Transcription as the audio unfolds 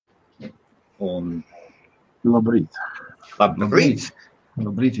Un... Labrīt. Labrīt.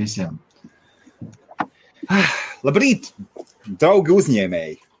 Labrīt visiem. Labrīt, draugi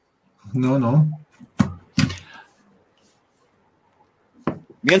uzņēmēji. Nu.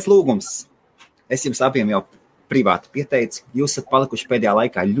 Viens lūgums. Es jums abiem jau privāti pieteicu, jūs esat palikuši pēdējā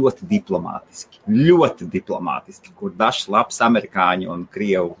laikā ļoti diplomātiski, kur dažs labs amerikāņu un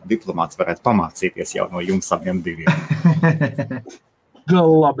krievu diplomāts varētu pamācīties jau no jums abiem diviem.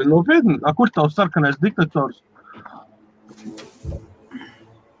 Labi, nopietni. Kur tavs sarkanais diktators?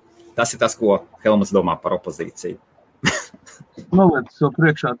 Tas ir tas, ko Helmuts domā par opozīciju. Noliec sev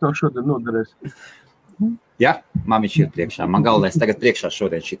priekšā, tev šodien noderēs. Jā, man viņš ir priekšā. Man galvenais tagad priekšā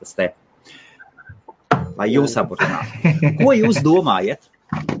šodien šitas te. Lai jūs aburinātu. Ko jūs domājat?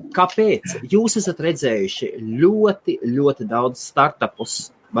 Kāpēc? Jūs esat redzējuši ļoti, ļoti daudz startupus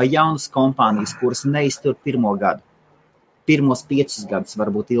vai jaunas kompānijas, kuras neiztur pirmo gadu. Pirmos 5 gadus,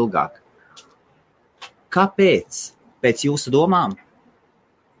 varbūt ilgāk. Kāpēc? Pēc jūsu domām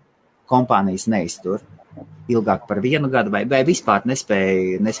kompānijas neiztur ilgāk par 1 gadu vai vispār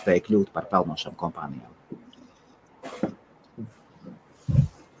nespēja kļūt par pelnošām kompānijām?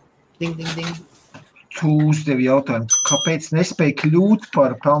 Ding, ding, ding. Tu uzdevi jautājumu, kāpēc nespēja kļūt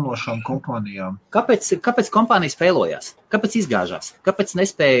par pelnošām kompānijām? Kāpēc kompānijas failojās? Kāpēc izgāžās? Kāpēc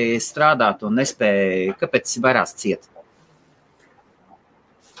nespēja strādāt un kāpēc varās ciet?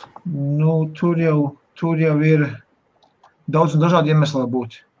 Nu, tur jau ir daudz un dažādi iemesli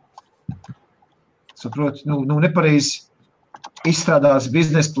būt. Saprot, nepareizi izstrādās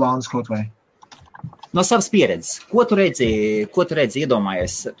biznesa plāns kaut vai. No savas pieredzes, ko tu redzi,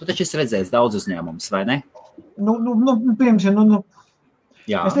 iedomājies? Tu taču esi redzējis daudz uzņēmumus, vai ne? Piemēram,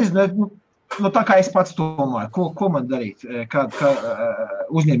 Jā. Es nezinu, tā kā es pats domāju, ko man darīt, kā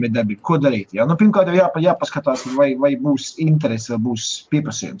uzņēmējdarbība, ko darīt. Ja? Pirmkārt, jāpaskatās, vai būs interese, vai būs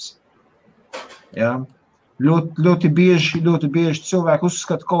pieprasījums. Ja? Ļoti bieži cilvēki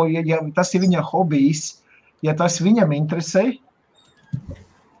uzskata, ka ja tas ir viņa hobijs, ja tas viņam interesē,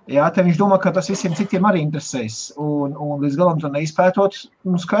 jā, tad viņš domā, ka tas visiem citiem arī interesēs. Un līdz galam to neizpētot,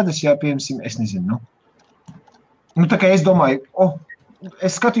 skaidrs, jā, piemēram, es nezinu. Tā kā es domāju,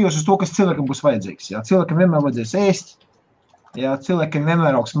 es skatījos uz to, kas cilvēkam būs vajadzīgs. Jā. Cilvēkam vienmēr vajadzēs ēst, jā, cilvēkam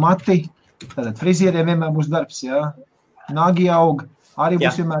vienmēr augs mati, tātad frizieriem vienmēr būs darbs, jā. Nagi aug, arī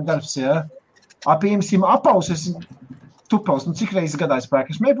būs vienmēr darbs, jā. Piemēram, apauses, tupaus, cik reizes gadā es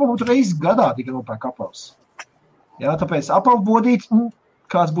pērku? Es mēģinu būt reizes gadā tikai nopērku apaus. Jā, tāpēc apavu bodīt,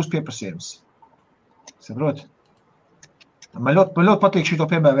 kāds būs pieprasījums. Saprot? Man ļoti patīk šito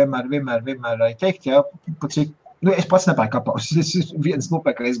piemēru vienmēr teikt, jā, cik, es pats nepērku apaus, es viens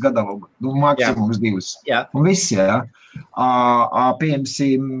nopērku reiz gadā, maksimums 2. Jā. Un viss, jā.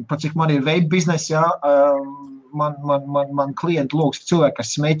 Piemēram, cik man ir vape biznes, jā, man klienti lūgs cilvēki,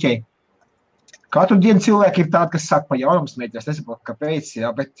 kas smēķē. Katru dienu cilvēki ir tādi, kas saka pa jaunam smēķēs, nesaprotu, kāpēc, jā,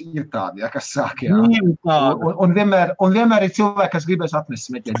 bet ir tādi, jā, kas saka, jā. Un vienmēr ir cilvēki, kas gribēs atnest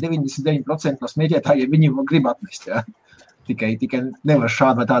smēķēt. 99% no smēķētājiem viņi grib atnest, jā. Tikai nevar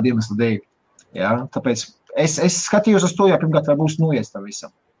šādu vai tādu iemeslu dēļ. Jā, tāpēc es skatījos uz to, jā, pirmkārt, vai būs noies tam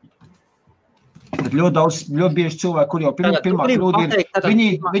visam. Bet ļoti bieži cilvēki, kur jau pirmā kļūda ir,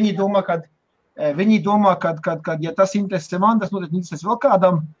 viņi domā, ka ja tas interesē man, tas noteikti interesēs vēl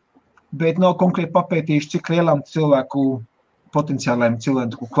kādam, bet nav konkrēti papētījuši, cik lielam potenciālajiem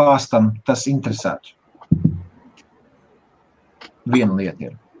cilvēku klāstam tas interesētu. Viena lieta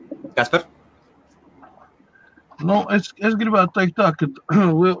ir. Kaspar? Es gribētu teikt tā, ka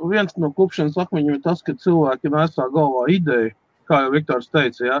viens no klupšanas akmeņiem ir tas, ka cilvēki nesā galvā ideju, kā jau Viktors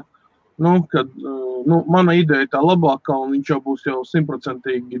teica, ja? Kad mana ideja tā labākā, un viņš jau būs jau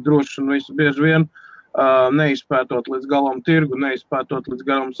 100% droši un visu bieži vien, neizpētot līdz galam tirgu, neizpētot līdz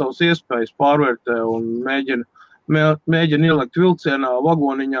galam savas iespējas, pārvērtē un mēģina ielikt vilcienā,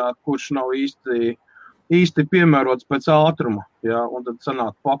 vagoniņā, kurš nav īsti piemērots pēc ātruma, ja, un tad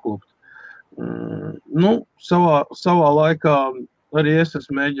sanāk paklupt. Savā laikā arī es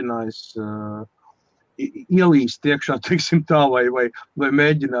esmu mēģinājis ielīst iekšā, teiksim tā, vai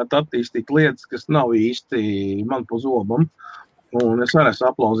mēģināt attīstīt lietas, kas nav īsti man pa zobam. Un es arī esmu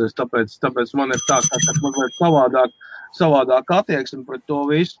aplauzies, tāpēc man ir tā, ka mazliet savādāk attieksme pret to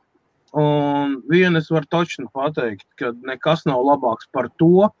visu. Un vienu es varu točni pateikt, ka nekas nav labāks par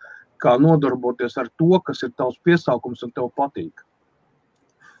to, kā nodarboties ar to, kas ir tavs piesaukums un tev patīk.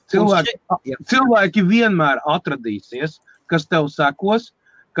 Cilvēki vienmēr atradīsies, kas tev sekos,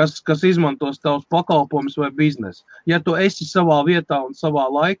 kas izmantos tavs pakalpojumus vai biznesu. Ja tu esi savā vietā un savā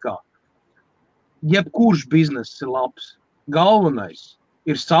laikā, jebkurš bizness ir labs. Galvenais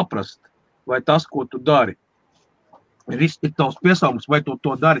ir saprast, vai tas, ko tu dari, ir tavs piesaukums, vai tu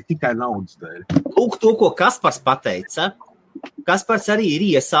to dari tikai naudas dēļ? Lūk to, ko Kaspars pateica. Kaspars arī ir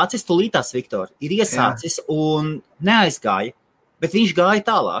iesācis, tūlītās, Viktor, ir iesācis un neaizgāja, bet viņš gāja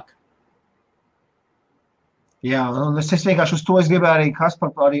tālāk. Jā, un es vienkārši uz to gribēju arī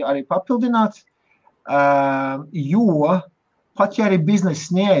Kaspar arī papildināt, jo pat ja arī bizness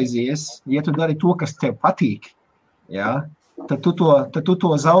neaizies, ja tu dari to, kas tev patīk, jā, tad tu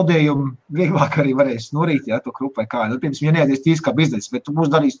to zaudējumu vieglāk arī varēsi norīt, jā, to krupu vai kā. Nu, pirms, ja neaizies tīs kā bizness, bet tu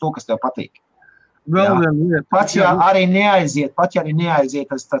būsi darījis to, kas tev patīk. Pat ja arī neaiziet,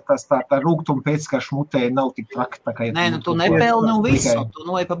 tā rūgtuma pēc, kā šmutē nav tik traka. Nē, nu tu nepelni un visu, tu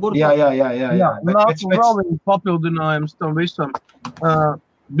noej pa burbu. Jā. Bet vēl viens papildinājums tam visam.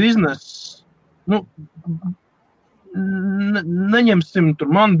 Biznes, nu, neņemsim tur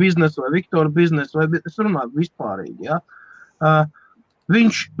man biznesu vai Viktora biznesu, vai es runāju vispārīgi, ja?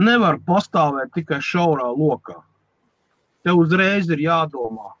 Viņš nevar pastāvēt tikai šaurā lokā. Tev uzreiz ir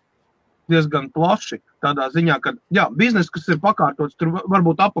jādomā diezgan plaši, tādā ziņā, ka, biznes, kas ir pakārtots, tur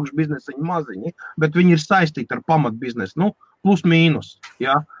varbūt apakšbiznesiņi maziņi, bet viņi ir saistīti ar pamatbiznesu, nu, plus mīnus,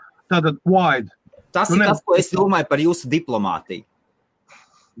 ja? Tātad wide. Tas ir tas, ko es domāju par jūsu diplomātiju.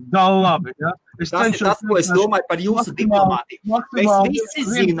 Da labi, ja? Tas ir tas, ko es domāju par jūsu diplomātiju. Mēs visi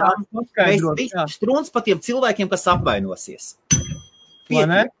zinām, strūns par tiem cilvēkiem, kas apvainosies. Vai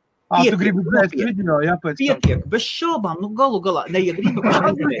ne? Tu gribi dzēst video, jāpēc tam. Pietiek, bez šaubām, nu galu galā, ne, ja gribi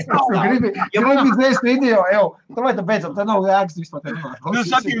gribi dzēst video, jau, vai tu beidzam, tā nav jēgas vispār te runāt. Nu,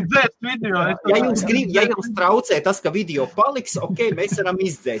 saki, dzēst video. Ja jums traucē tas, ka video paliks, ok, mēs varam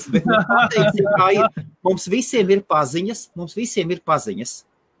izdzēst, bet pateiksim, kā ir, mums visiem ir paziņas,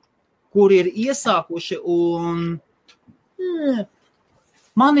 kur ir iesākuši un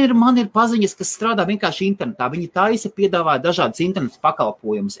man ir paziņas, kas strādā vienkārši internetā. Viņi taisa piedāvāja dažādas internetu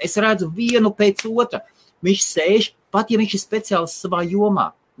pakalpojumus. Es redzu vienu pēc otra. Viņš sēž, pat ja viņš ir speciālists savā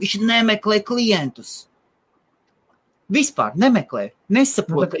jomā. Viņš nemeklē klientus. Vispār nemeklē.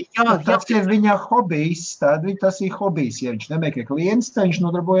 Nesaprot. Tas ir viņa hobijs. Tas ir hobijs. Ja viņš nemeklē klientus, tad viņš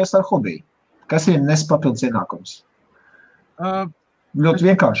nodarbojas ar hobiju. Kas ir nespapildus ienākums? Ļoti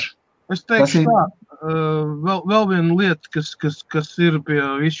vienkārši. Es teikšu tā. Vēl viena lieta, kas ir pie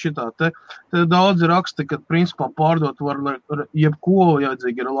visu šitā te daudzi raksta, ka principā pārdot var jebko,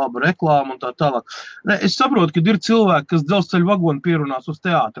 jādzīga ir laba reklāma un tā tālāk. Es saprotu, ka ir cilvēki, kas dzelzceļa vagonu pierunās uz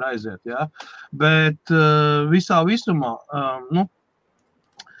teātru aiziet, ja? Bet visā visumā,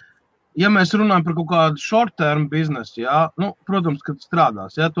 ja mēs runājam par kaut kādu short-term biznesu, ja? Protams, kad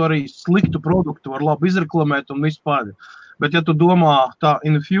strādās, ja? Tu arī sliktu produktu var labi izreklamēt un visu pārēj. Bet, ja tu domā tā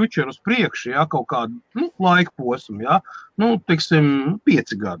in the future uz priekšu, ja, kaut kādu laika posmu, ja, teiksim,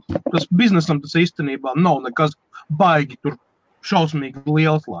 5 gadu. Tas biznesam tas īstenībā nav nekas baigi tur šausmīgi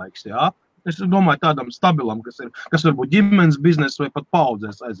liels laiks, ja. Es domāju tādam stabilam, kas varbūt ģimenes biznesa vai pat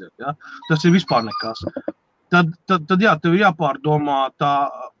paudzēs aiziet, ja. Tas ir vispār nekas. Tad jā, tev jāpārdomā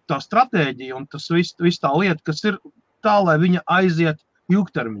tā stratēģija un tas viss tā lieta, kas ir tā, lai viņa aiziet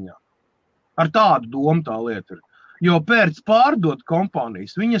ilgtermiņā. Ar tādu domu tā lieta ir. Jo pēc pārdot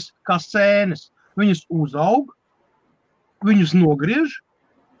kompānijas, viņas kā sēnes, viņas uzaug, viņus nogriež,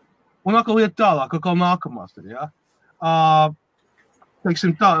 un atkal iet tālāk, atkal nākamās ir, ja.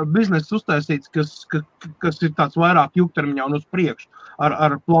 Teiksim, tā bizness uztaisīts, kas ir tāds vairāk ilgtermiņā un uz priekšu,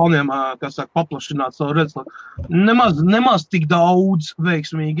 ar plāniem, paplašināt savu redzesloku. Nemaz tik daudz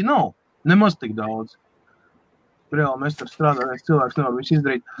veiksmīgi nav. Nemaz tik daudz. Reāli mēs tur strādājam, cilvēks nevar visu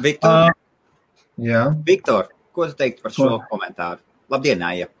izdarīt. Viktor. Ko tu teiktu par šo komentāru? Labdien,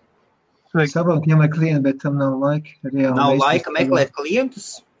 Aija. Saprot, ja meklē klienti, bet tam nav laika. Nav laika meklēt klientus?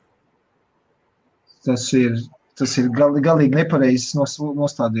 Tas ir galīgi nepareizs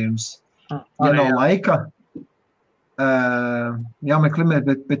nostādījums. Ja nav laika, jāmeklē,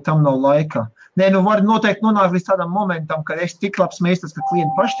 bet tam nav laika. Nē, var noteikti nonākt līdz tādam momentam, kad es tik labs meistars, ka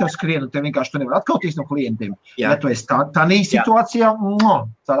klienti paši tev skrien, un tev vienkārši tu nevar atkauties no klientiem. Ja tu esi tādā situācijā,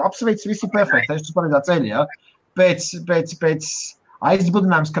 tā apsveic, visi perfekti, es tu pareidā ceļā, ja. Pēc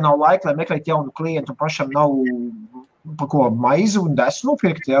aizbudinājums, ka nav laika, lai meklēt jaunu klientu, pašam nav pa ko maizi un desu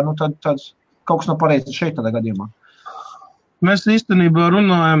nopirkt, ja, tad kaut kas nav pareizi šeit tādā gadījumā. Mēs īstenībā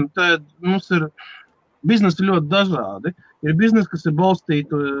runājam, tad mums ir biznesi ļoti dažādi. Ir biznesi, kas ir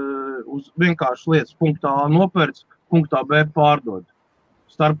balstīti uz vienkārši lietas. Punktā A nopērts, punktā B pārdod.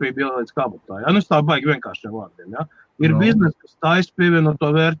 Starpība ieliec kabatā. Ja? Es tā baigi vienkāršiem vārdiem. Ja? Ir biznesi, kas taisa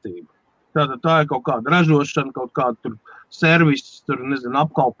pievienoto vērtību. Tātad tā ir kaut kāda ražošana, kaut kāda tur servisis, tur, nezinu,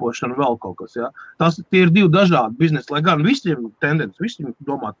 apkalpošana, vēl kaut kas, ja. Tie ir 2 dažādi biznesi, lai gan visiem tendenci, visiem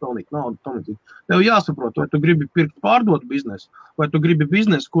domāt pelnīt naudu, pelnīt. Tev jāsaprot, vai tu gribi pirkt pārdot biznesu, vai tu gribi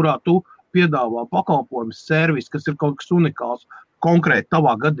biznesu, kurā tu piedāvā pakalpojums, servis, kas ir kaut kas unikāls konkrēti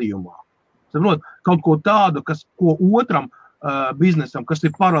tavā gadījumā. Saprot, kaut ko tādu, ko otram biznesam, kas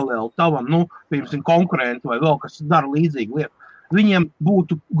ir paralēli tavam, piemēram, konkurenti vai vēl kas dara līdzīgu lietu. Viņiem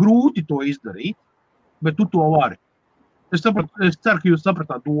būtu grūti to izdarīt, bet tu to vari. Es ceru, ka jūs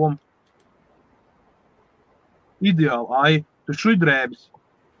sapratāt domu. Ideāli, tu šuidrēbis.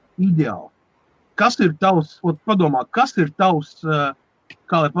 Ideāli. Kas ir tavs, padomā, kas ir tavs,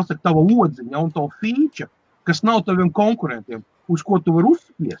 kā lai pasaka, tava odziņa un tava fīča, kas nav taviem konkurentiem, uz ko tu vari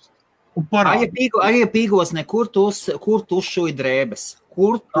uzspiest un parādīt? Arī pīgosne, kur tu šuidrēbes?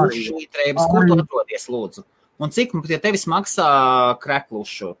 Kur tu atrodies, lūdzu? Un cik pie tevis maksā kreklu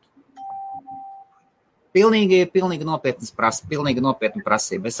uzšūt? Pilnīgi nopietnas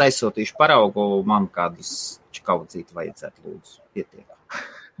prasība. Es aizsūtīšu paraugu, man kādus čikaudzīti vajadzētu, lūdzu, pietiek.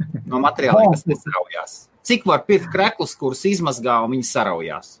 No materiāliem, kas nesaraujās. Cik var pirkt kreklus, kurus izmazgā un viņi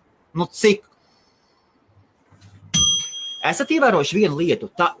saraujās? Cik? Esat ievērojuši vienu lietu,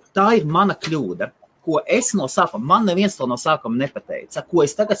 tā ir mana kļūda, ko es no sākuma, man neviens to no sākuma nepateica, ko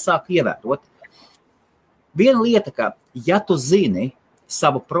es tagad sāku ievērot. Viena lieta, ka, ja tu zini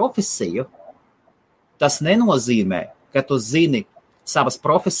savu profesiju, tas nenozīmē, ka tu zini savas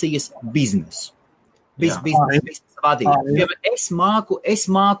profesijas biznesu. Biznesa vadību. Es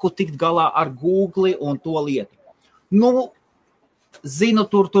māku tikt galā ar Google un to lietu. Zinu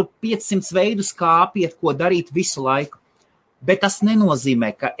tur 500 veidus, kā apiet, ko darīt visu laiku. Bet tas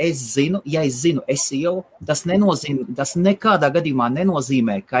nenozīmē, ka es zinu, ja es zinu SEO, tas nekādā gadījumā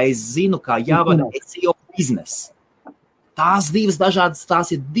nenozīmē, ka es zinu, kā jāvada SEO biznesu. Tās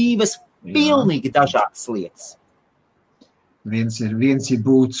ir divas pilnīgi dažādas lietas. Viens ir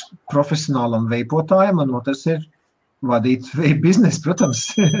būt profesionālam veipotājam, un otrs ir vadīt veipu biznesu, protams.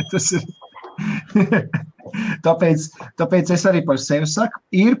 Tas ir. Tāpēc es arī par sevi saku,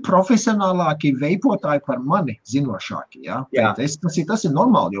 ir profesionālāki veipotāji par mani zinošāki. Ja? Tas ir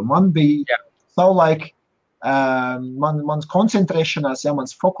normāli, jo man bija savulaik, mans koncentrēšanās,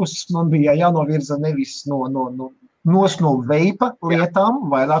 mans fokus man bija jānovirza nevis no veipa lietām,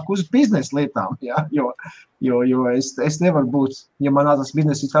 vairāk uz biznesa lietām. Ja? Jo es nevaru būt, ja man nācās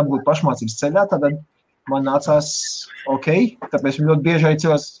biznesa būt pašmācības ceļā, tad man nācās, tāpēc ļoti bieži arī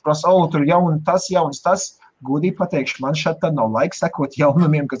cilvēks prasa, tur jauns tas, godīgi pateikšu, man šeit tad nav laika sekot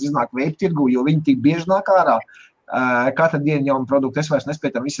jaunumiem, kas iznāk veipu tirgu, jo viņi tik bieži nāk ārā. Katru dienu jaunu produktu es vairs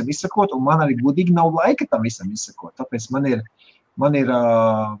nespēju tam visam izsakot, un man arī godīgi nav laika tam visam izsakot. Tāpēc man ir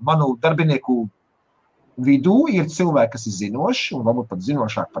manu darbinieku vidū ir cilvēki, kas ir zinoši, un varbūt pat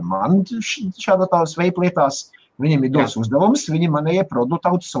zinošāk par mani šādās veipu lietās. Viņiem ir dos uzdevums, viņi manējie produktu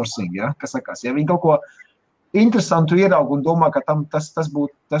outsourcing, kas sakās. Ja viņi kaut ko interesantu ieraug un domā, ka tas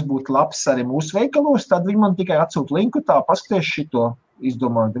būtu labs arī mūsu veikalos, tad viņi man tikai atsūta linku, paskaties šito,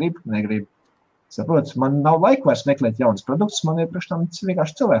 izdomā, negrib. Saprotu, man nav laika vairs meklēt jaunas produktus, man ir priekš tam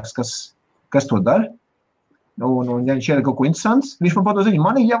vienkārši cilvēks, kas to dara. Un ja viņš ir kaut ko interesants, viņš man pato ziņu,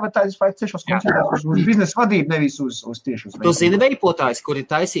 man ir jāvērtājas vai ciešos koncentrēt uz biznesa vadību, nevis uz tieši uz veipu. Tu zini veipotājs, kuri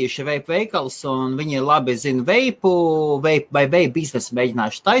taisījuši veipu veikals, un viņi labi zina veipu vai veipu biznesu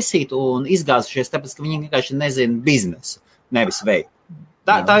mēģinājuši taisīt un izgāzušies, tāpēc, ka viņi vienkārši nezina biznesu, nevis veipu.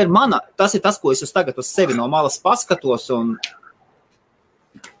 Tā ir tas ir tas, ko es tagad uz sevi no malas paskatos un...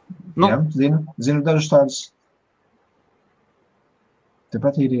 Jā, zinu dažus tādus.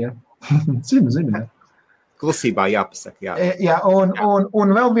 Tepat ir, jā. Zinu. Klusībā jāpasaka, jā. Jā, un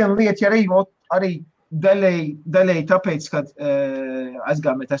vēl viena lieta, arī daļēji tāpēc, kad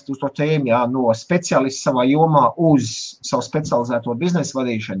aizgājāmies uz to tēmu, no speciālista savā jomā uz savu specializēto biznesu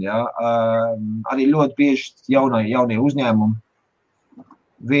vadīšanu, arī ļoti bieži jaunie uzņēmumi,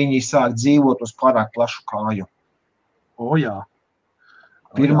 viņi sāk dzīvot uz pārāk plašu kāju. Jā.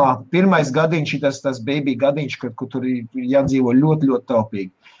 Pirmais gadiņš, tas baby gadiņš, kur tur ir jādzīvo ļoti, ļoti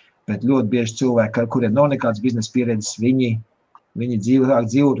taupīgi. Bet ļoti bieži cilvēki, kuriem nav nekādas biznesa pieredzes, viņi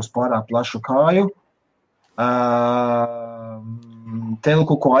dzīvot uz pārāk plašu kāju.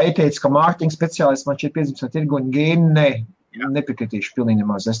 Telku, ko aiteica, ka mārketinga speciālists man šeit piedzimst tirgoņu gēni, nepikritīšu pilnīgi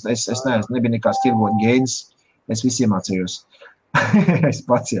nemaz. Es neesmu, nebija nekāds tirgoņu gēnis, es visi iemācījos. Es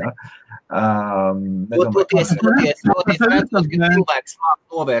pats, jā. Toties redzot, ka cilvēks māk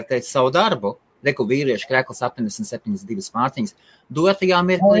novērtēt savu darbu, reku vīriešu krekls 87 mārciņas, dotajā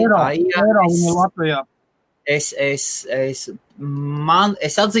mirklī, es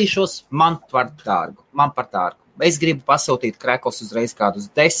atzīšos, man par dārgu. Es gribu pasūtīt kreklus uzreiz kādus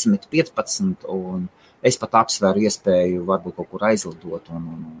 10, 15, un es pat apsvēru iespēju varbūt kaut kur aizlidot.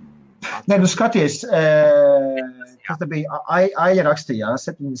 Nē, skaties, kas te bija, Aija rakstīja,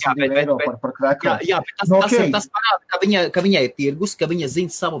 72 eiro par kreklu. Jā, bet tas parāda, ka viņai ir tirgus, ka viņa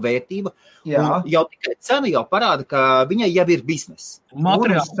zina savu vērtību, un jau tikai cena jau parāda, ka viņai jau ir biznes.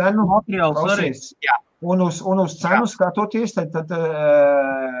 Materiāls arī. Un uz cenu skatoties, tad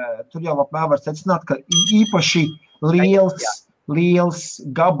tur jau apmēr var secināt, ka īpaši liels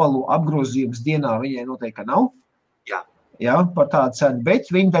gabalu apgrozījums dienā viņai noteikti nav. Jā, par tādu cenu, bet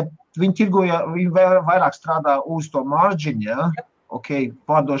viņi tirgoja, viņi vairāk strādā uz to marginu, jā.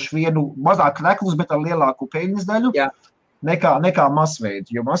 Pārdošu vienu mazāk reklus, bet ar lielāku peļņas daļu, nekā masveidu,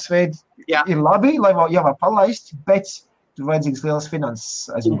 jo masveidi ir labi, lai jau var palaist, bet tur vajadzīgs liels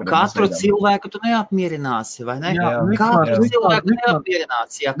finanses aizmugurē. Un katru cilvēku tu neapmierināsi, vai ne? Katru cilvēku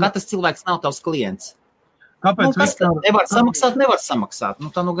neapmierināsi, katrs cilvēks nav tavs klients. Kāpēc nevar samaksāt.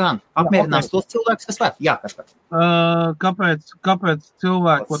 Tā nu gan. Apmierinās tos cilvēkus, kas var. Jā, Kaspar. Kāpēc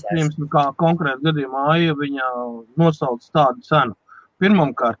cilvēki, kā konkrēti gadījumā Aija, viņa nosauc tādu cenu?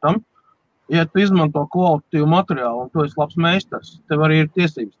 Pirmkārtam, ja tu izmanto kvalitatīvu materiālu un tu esi labs meistars, tev arī ir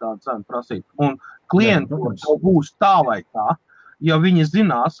tiesības tādu cenu prasīt. Un klienti tev būs tā vai tā, ja viņi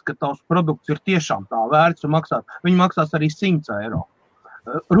zinās, ka tavs produkts ir tiešām tā vērts un maksāt. Viņi maksās arī 100 eiro.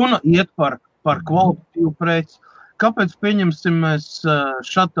 Runa iet par kvalitatīvu preci. Kāpēc, pieņemsim, mēs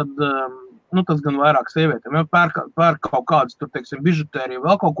šad tad, tas gan vairāk sievietēm, pērk kaut kādas, tur, teiksim, bižutērija,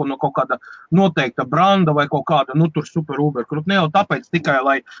 vēl kaut ko no kaut kāda noteikta branda vai kaut kāda, tur super uber, kur ne jau tāpēc tikai,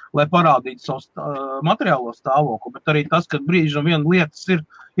 lai parādītu savu materiālo stāvokli, bet arī tas, ka brīžam viena lietas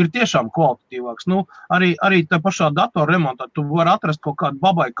ir tiešām kvalitatīvāks. Arī te pašā datora remontā tu vari atrast kaut kādu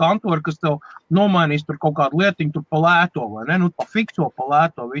babai kantoru, kas tev nomainīs tur kaut kādu lietiņu tur pa lēto, vai ne? Pa fikso, pa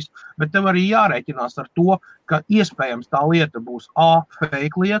lēto visu. Bet tev arī jārēķinās ar to, ka iespējams tā lieta būs A,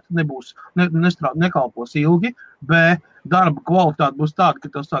 fake lieta, nekalpos ilgi, B, darba kvalitāte būs tāda, ka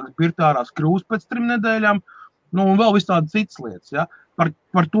tev sāks birt ārā skrūs pēc 3 nedēļām, un vēl visādi citas lietas, ja?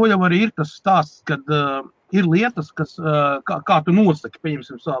 Par to jau arī ir tas stāsts, kad ir lietas, kas, kā tu nosaki,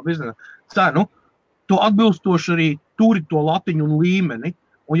 pieņemsim savā biznesa cenu, tu atbilstoši arī turi to latiņu un līmeni,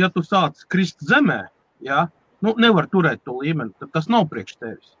 un ja tu sāc krist zemē, ja, nevar turēt to līmeni, tad tas nav priekš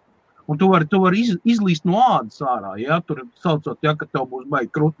tevis. Un tu vari izlīst no ādas ārā, ja, tur saucot, ja, ka tev būs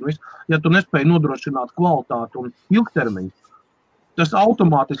baigi krutni, ja tu nespēji nodrošināt kvalitāti un ilgtermiņu, tas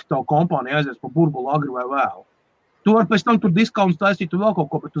automātiski tavu kompāniju aizies pa burbulu agri vai vēlu. Tu vari pēc tam tur discounts taisīt un vēl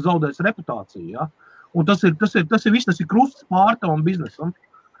kaut ko, bet tu zaudēsi reputāciju, ja. Un tas ir viss, tas ir krusts pār tavam biznesam.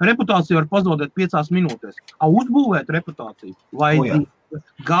 Reputācija var pazaudēt 5 minūtēs. Uzbūvēt reputāciju vajadzīgi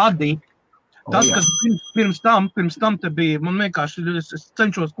gadi. Tas, ka pirms tam te bija, man vienkārši, es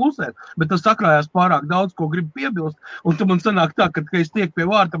cenšos klusēt, bet tas sakrājās pārāk daudz, ko gribu piebilst, un tu man sanāk tā, ka es tiek pie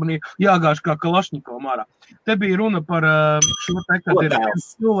vārta, man jāgāž kā Kalašņikovam ārā. Te bija runa par šo te, kad ir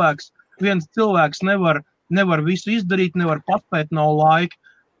viens cilvēks nevar visu izdarīt, nevar paspēt, nav laika.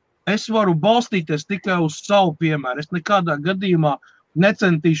 Es varu balstīties tikai uz savu piemēru. Es nekādā gadījumā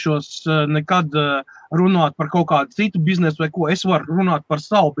necentīšos nekad runāt par kaut kādu citu biznesu vai ko. Es varu runāt par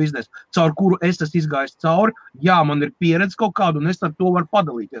savu biznesu, caur kuru es esmu izgājis cauri. Jā, man ir pieredze kaut kādu, un es ar to varu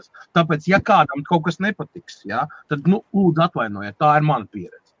padalīties. Tāpēc, ja kādam kaut kas nepatiks, ja, tad, lūdzu atvainojiet, tā ir mana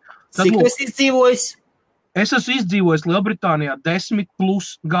pieredze. Cik tu esi izdzīvojis? Es esmu izdzīvojis Lielbritānijā 10+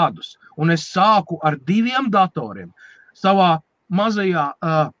 gadus, un es sāku ar 2 datoriem savā mazajā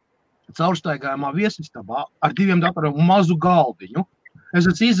caurstaigājumā viesistabā ar 2 datoriem un mazu galdiņu. Es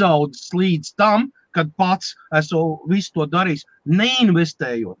esmu izaudzis līdz tam, kad pats esmu visu to darījis,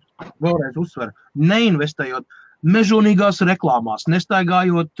 neinvestējot, vēlreiz uzsveru, neinvestējot mežonīgās reklāmās,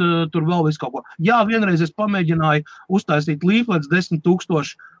 nestaigājot tur vēl visu kaut ko. Jā, vienreiz es pamēģināju uztaisīt līflets 10 000,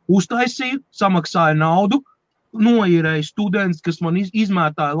 uztaisīju, samaksāju naudu, noīrēju students, kas man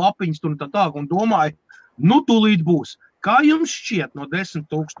izmētāja lapiņas tur un tā un domāju, tūlīt būs. Kā jums šķiet no 10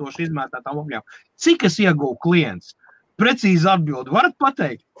 000 izmētātām lapiņām? Cik es ieguvu klients? Precīzi atbildi. Varat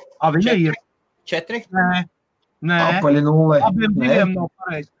pateikt? Viņai ir 4? Nē. Apaļi 0. Abiem 2 nav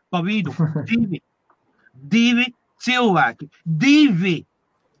pareizi. Pa vidu. 2 cilvēki. 2!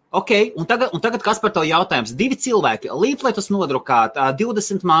 Ok, un tagad kas par to jautājums? 2 cilvēki, līfletus nodrukāt,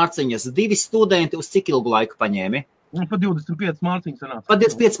 20 mārciņas, 2 studenti uz cik ilgu laiku paņēmi? Pa 25 mārciņas sanāca. Pa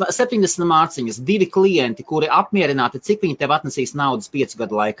 70 mārciņas, 2 klienti, kuri apmierināti, cik viņi tev atnesīs naudas 5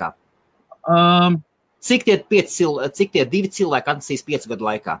 gadu laikā? Cik tie 2 cilvēki atnesīs 5 gadu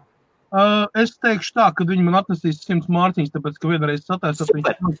laikā? Es teikšu tā, ka viņi man atnesīs 100 mārciņas, tāpēc, ka vienreiz sataisot,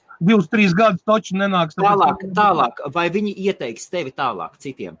 2-3 gadus toči nenāks. Tālāk, vai viņi ieteiks tevi tālāk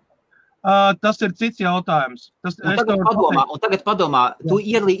citiem? Tas ir cits jautājums. Tagad padomā, tu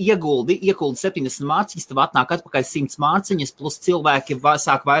ieguldi 70 mārciņas, tev atnāk atpakaļ 100 mārciņas, plus cilvēki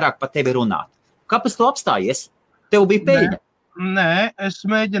sāk vairāk par tevi runāt. Kāpēc tu apstājies? Tev bija peļņa? Nē, es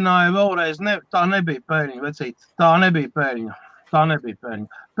mēģināju vēlreiz, tā nebija peļņa, vecīt, tā nebija peļņa.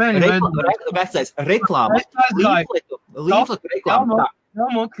 Vecais reklāma, līfletu reklāma.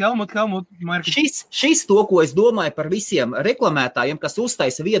 Helmut. Šis to, ko es domāju par visiem reklamētājiem, kas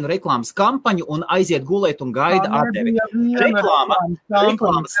uztaisa vienu reklāmas kampaņu un aiziet gulēt un gaida atdevi.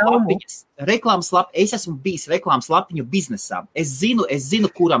 Reklāmas lapiņas. Es esmu bijis reklāmas lapiņu biznesā. Es zinu,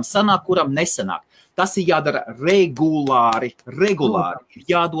 kuram sanāk, kuram nesanāk. Tas ir jādara regulāri.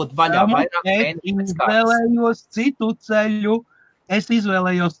 Jādod vaļā vairāk mēneši. Es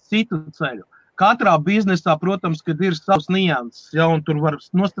izvēlējos citu ceļu. Katrā biznesā, protams, kad ir savs nianses, ja, un tur var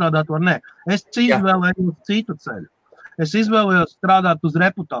nostrādāt, var ne. Es izvēlējos citu ceļu. Es izvēlējos strādāt uz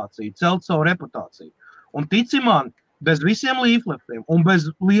reputāciju, celt savu reputāciju. Un tici man, bez visiem līfletiem un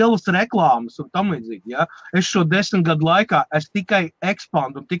bez lielas reklāmas un tam līdzīgi, ja, es šo 10 gadu laikā es tikai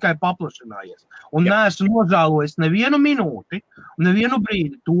ekspandu un tikai paplašinājies. Un neesmu nožēlojis nevienu minūti, nevienu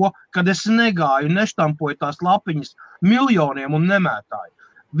brīdi to, kad es negāju, neštampoju tās lapiņas miljoniem un nemētāju.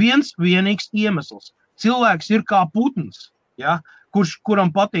 Viens vienīgs iemesls. Cilvēks ir kā putns, ja,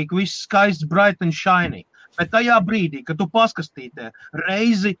 kuram patīk viss skaists, bright and shiny. Bet tajā brīdī, kad tu paskastītē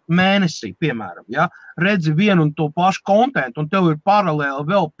reizi mēnesī, piemēram, ja, redzi vienu un to pašu kontentu, un tev ir paralēli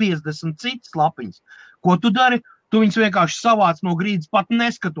vēl 50 citas lapiņas, ko tu dari? Tu viņus vienkārši savāc no grīdas, pat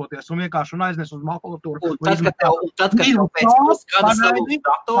neskatoties, un vienkārši aiznes uz makulatūru. Tad, kad pēc pusgada savu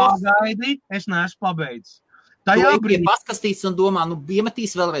dators... Pagaidi, es neesmu pabeidzis. Tajā brīdī paskastīts un domā,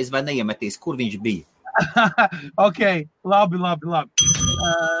 iemetīs vēlreiz vai neiemetīs, kur viņš bija. Ok, labi.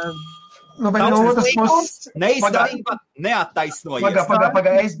 Bet no otras puses... Neizdarība neattaisnojies.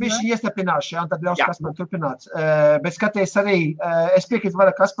 Paga, es bišķi iestapināšu, ja, un tad ļaus Kasparam turpināt. Bet skaties arī, es piekrītu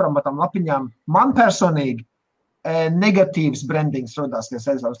vairāk Kasparam par tām lapiņām. Man personīgi negatīvs brandings rodās, kad es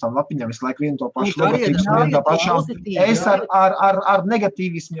aizvēlu uz tām lapiņām, visu laiku vienu to pašu logotīvus, vienu to pašām. Es ar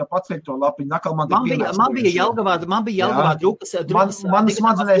negatīvismu jau pats veiktu to lapiņu. Man bija Jelgavā drukas. Man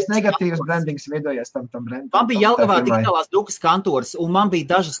smadzenēs negatīvs brandings veidojies tam brandam. Man bija Jelgavā digitālās drukas kantors, un man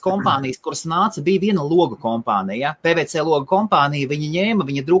bija dažas kompānijas, kuras nāca, bija viena logu kompānija, PVC logu kompānija,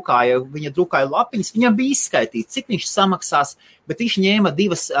 viņa drukāja lapiņas, viņam bija izskaitīts, cik viņš samaksās, bet viņš ņēma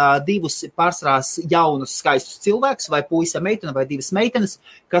divus pārsvarās jaunus skaistus cilvēkus, vai puisa meitene, vai divas meitenes,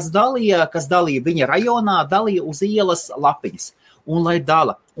 kas dalīja viņa rajonā, dalīja uz ielas lapiņas. Un lai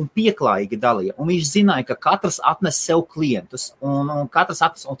dala, un pieklājīgi dalīja. Un viņš zināja, ka katrs atnes sev klientus, un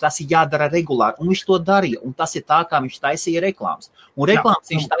tas ir jādara regulāri. Un viņš to darīja, un tas ir tā, kā viņš taisīja reklāmas. Un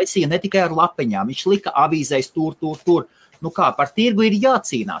reklāmas viņš taisīja ne tikai ar lapiņām, viņš lika avīzēs tur. Par tirgu ir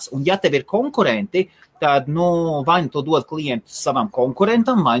jācīnās. Un ja tev ir konkurenti, tad, vai nu tu dod klientus savam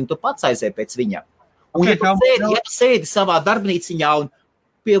konkurentam, vai nu tu pats aizēj pēc viņa. Un ja tu sēdi savā darbnīciņā un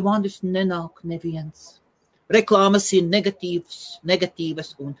pie manis nenāk neviens. Reklāmas ir negatīvas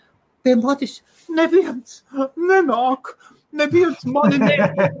un pie manis neviens nenāk. Neviens mani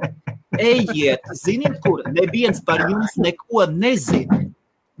nezina. Ejiet, ziniet, kur neviens par jums neko nezina.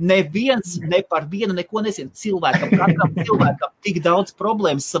 Neviens ne par vienu neko nezina. Katram cilvēkam tik daudz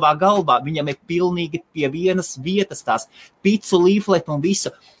problēmas savā galvā. Viņam ir pilnīgi pie vienas vietas tās picu līfletu un visu.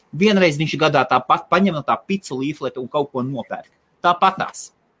 Vienreiz viņš gadā tāpat paņem no tā picu līfletu un kaut ko nopērk.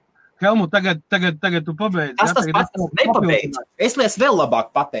 Tāpatās. Helmut, tagad tu pabeidzi. Tas nepabeidz. Es lies vēl labāk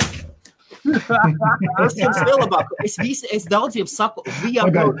pateikt. Es jums vēl labāk, es daudziem saku,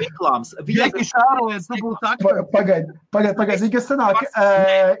 Viagra reklāmas. Pagaid, kas sanāk?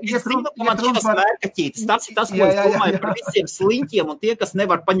 Es zinu, ka man šis mērkaķītis, tas ir tas, ko es domāju par visiem sliņķiem un tie, kas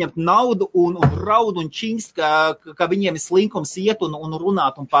nevar paņemt naudu un raud un čingst, ka viņiem ir slinkums iet un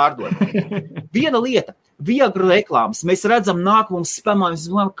runāt un pārdot. Viena lieta, Viagra reklāmas, mēs redzam nākums spamā, mēs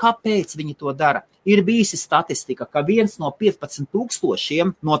domājam, kāpēc viņi to dara. Ir bijusi statistika, ka 1 no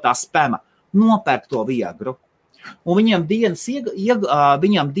 15,000 no tā spama nopērk to Viagru. Un viņam dienas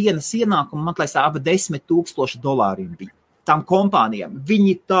ienākuma, man liekas, ap $10,000 bija. Tām kompānijām,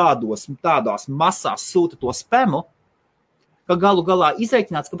 viņi tādās masās sūta to spamu, ka galu galā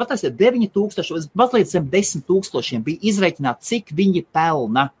izreikināts, ka pat 9,000, mazliet zem 10,000 bija izreikināts, cik viņi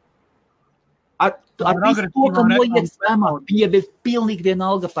pelna. Ar visu to, ka noiet spamā, viņiem ir pilnīgi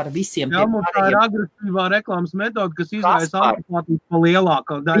vienalga par visiem. Jā, mums tā ir agresīvā reklāmas metoda, kas izraisa antipātijas pa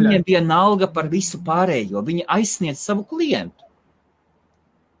lielākā daļā. Viņiem vienalga par visu pārējo. Viņi aizsniedz savu klientu.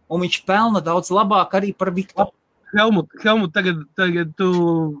 Un viņš pelna daudz labāk arī par Viktoru. Helmut, tagad tu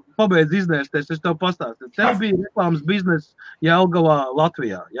pabeidz iznēsties, es tev pastāstu. Tev bija reklāmas biznesa Jelgavā,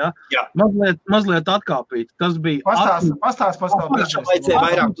 Latvijā, ja? Jā. Mazliet atkāpīt. Tas bija... Pastāst. Vajadzēja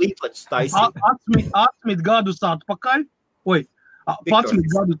vairāk līfletus taisīt. 11 gadus atpakaļ,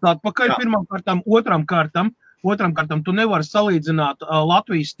 pirmām kārtām, otrām kārtām, Otram kārtam, tu nevari salīdzināt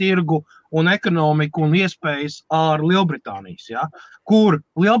Latvijas tirgu un ekonomiku un iespējas ar Lielbritānijas, ja? Kur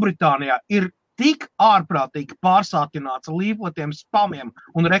Lielbritānijā ir tik ārprātīgi pārsātināts ar līfletiem, spamiem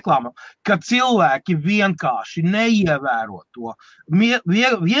un reklāmām, ka cilvēki vienkārši neievēro to.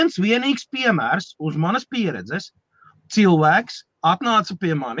 Viens vienīgs piemērs uz manas pieredzes, cilvēks atnāca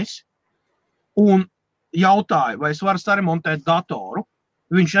pie manis un jautāja, vai es varu saremontēt datoru.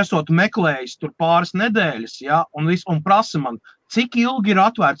 Viņš esot meklējis tur pāris nedēļas, ja, un prasa man, cik ilgi ir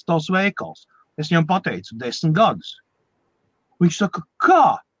atvērts tavs veikals. Es viņam pateicu, 10 gadus. Viņš saka,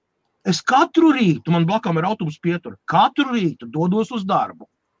 kā? Es katru rītu, man blakām ir autobus pietura, katru rītu dodos uz darbu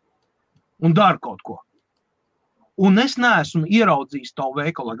un daru kaut ko. Un es neesmu ieraudzījis tavu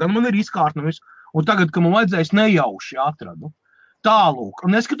veikalā, gan man ir izkārtne, un tagad, ka man vajadzēs nejauši atradu. Tālūk.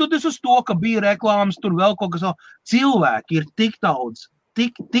 Un neskatoties uz to, ka bija reklāmas, tur vēl kaut kas vēl, cilvēki ir tik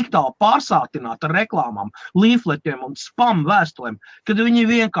tālu pārsātināti ar reklāmām, līfletiem un spam vēstulēm, kad viņi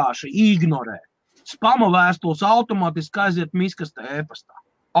vienkārši ignorē. Spama vēstules automātiski aiziet miskastē e-pastā.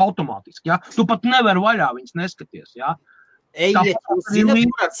 Automātiski, ja? Tu pat nevar vaļā viņas neskaties, ja? Ejiet, jūs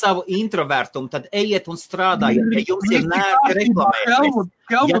zināt, ar savu introvertumu, tad ejiet un strādājiet, ja jums ir nērti reklamēties.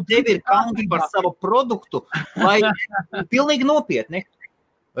 Ja tev ir kaunti par savu produktu, vai pilnīgi nopietni,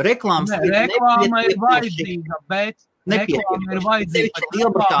 reklāmas reklāma ir vajadzīga, bet reklāma ir vajadzīga.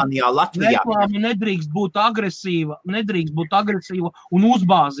 Lielbritānijā, Latvijā. Reklāma nedrīkst būt agresīva un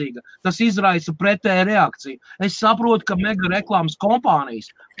uzbāzīga. Tas izraisa pretēju reakciju. Es saprotu, ka mega reklāmas kompānijas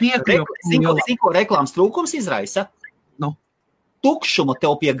piekļuva. Zini, ko reklāmas trūkums izraisa? Nu? Tukšumu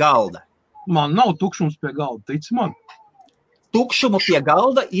tev pie galda. Man nav tukšums pie galda, tic man. Tukšumu pie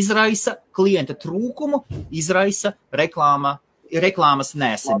galda izraisa klienta trūkumu, izraisa reklāmas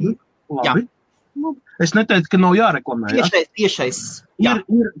nesamību. Labi. Nu, es neteicu, ka nav jāreklamē. Tiešais. Jā.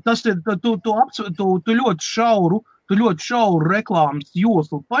 Tas ir, tu ļoti šauru reklāmas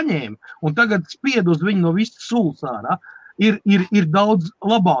joslu paņēmi, un tagad spied uz viņu no visas sulas ārā. Ir daudz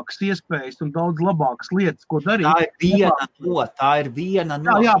labākas iespējas un daudz labākas lietas, ko darīt. Tā ir viena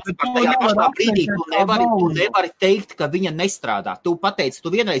no. Jā, bet tajā pašā brīdī tu nevari teikt, ka viņa nestrādā. Tu pateici, tu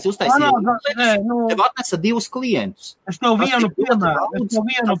vienreiz uztaisīji, tev atnesa 2 klientus. Es tev vienu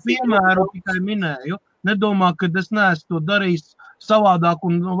piemēru tikai minēju. Nedomā, ka es neesmu to darījis savādāk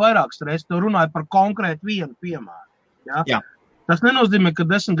un vairāk stresa. Tev runāju par konkrētu vienu piemēru. Ja? Jā. Tas nenozīmē, ka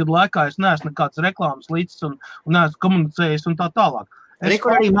 10 gadu laikā es neesmu nekāds reklāmas līdzes un neesmu komunicējis un tā tālāk. Reku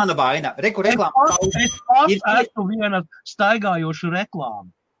arī mana vaina. Es pats esmu viena staigājoša reklāma.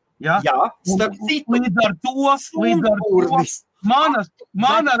 Ja? Jā, starp citu. Līdz ar to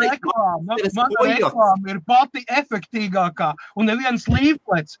mana reklāma ir pati efektīgākā un neviens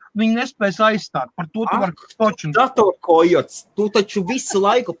līflets viņi nespēs aizstāt. Par to tu var točināt. Datorkojots, tu taču visu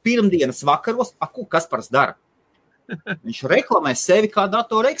laiku pirmdienas vakaros, kas paras dara? Viņš reklamē sevi kā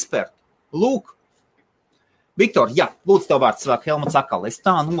datoru ekspertu. Lūk. Viktor, jā, lūdzu tev vārds vēl Helmuts Akal. Es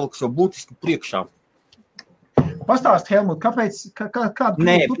tā nulku šo būtisku priekšā. Pastāst, Helmut, kāpēc, kādu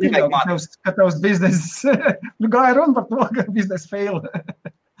tu pieļauj, ka tavs biznes, gāja runa par to, ka biznes fail.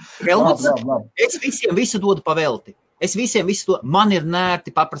 Helmuts, es visiem visu dodu pa velti. Es visiem visu dodu. Man ir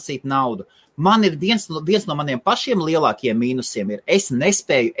nērti paprasīt naudu. Man ir viens no maniem pašiem lielākiem mīnusiem ir, es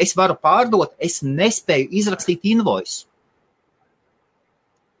varu pārdot, es nespēju izrakstīt invoisu.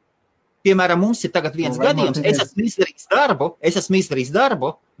 Piemēram, mums ir tagad viens gadījums, es esmu izdarījis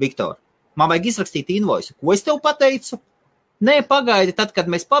darbu, Viktor, man vajag izrakstīt invoisu. Ko es tev pateicu? Nē, pagaidi, tad,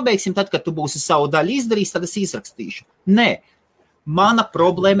 kad mēs pabeigsim, tad, kad tu būsi savu daļu izdarījis, tad es izrakstīšu. Nē, mana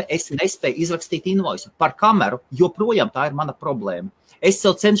problēma, es nespēju izrakstīt invoisu. Par kameru, joprojām tā ir mana problēma. Es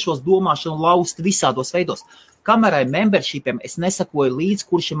sev cenšos domāšanu laust visādos veidos. Kamerai, membershipiem es nesakoju līdz,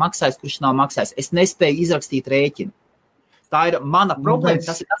 kurš ir maksājis, kurš nav maksājis. Es nespēju izrakstīt rēķinu. Tā ir mana problēma,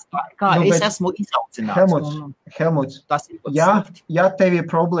 tas ir tas, kā es esmu izaucināts. Helmuts, ja tev ir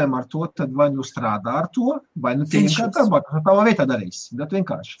problēma ar to, tad vai nu strādā ar to, vai nu tu vienkārši darbā, tavā vietā darīsi. Bet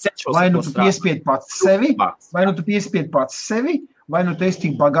vienkārši. Vai nu tu piespied pats sevi, vai nu tu esi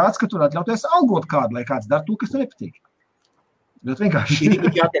tik bagāts, ka tu atļauties algot kādu, lai kāds dar to, kas tev nepatīk. Bet vienkārši. Ir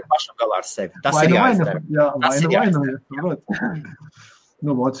jātiek pašam galā ar sevi. Tas ir jāizdara.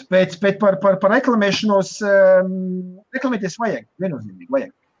 Nu, pēc par reklamēšanos, reklamēties vajag, viennozīmīgi vajag.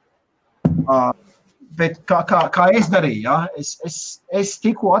 Bet kā es darīju, ja? Es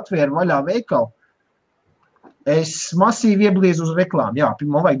tikko atvēru vaļā veikalu, es masīvi iebliezu uz reklāmu, jā,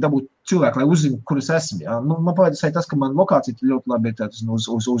 man vajag dabūt cilvēku, lai uzzinu, kur es esmu, jā. Nu, man palīdz tas, ka man lokācija ļoti labi ir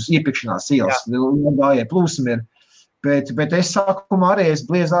uz iepirkšanās ielas, gājēja plūsmi ir. Bet es sākumā arī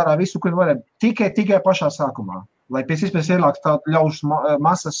bliezu ārā visu, kur varēju, tikai pašā sākumā. Lai pēc iespējas ielāks tādu ļaužu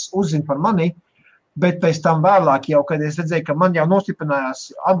masas uzzina par mani, Bet pēc tam vēlāk jau, kad es redzēju, ka man jau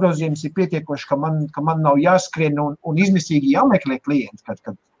nostiprinājās apgrozījums ir pietiekoši, ka man nav jāskrien un izmisīgi jāmeklē klienti,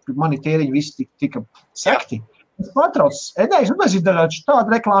 kad mani tēriņi visi tika sekti. Es patraucu, es darāt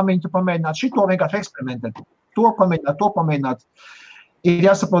tādu reklāmiņu, tu pamēģināt šito vienkārši eksperimentēt, to pamēģināt. Ir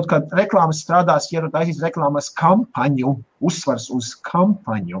jāsaprot, ka reklāmas strādās, ja taisīs reklāmas kampaņu, uzsvars uz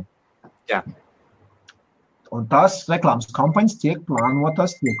kampaņu. Jā. Un tās reklāmas kampaņas tiek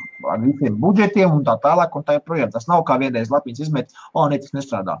plānotas, tiek ar visiem budžetiem un tā tālāk, un tā joprojām. Tas nav kā vienreiz lapiņas izmet, tas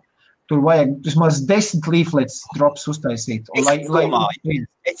nestrādā. Tur vajag vismaz 10 leaflets drops uztaisīt. Es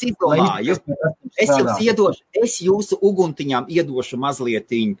izdomāju. Es jūsu uguntiņām iedošu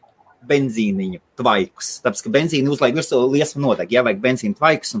mazlietiņu benzīniņu tvaikus. Tāpēc, ka benzīni uzlaid virsū liesmu nodeg. Ja vajag benzīnu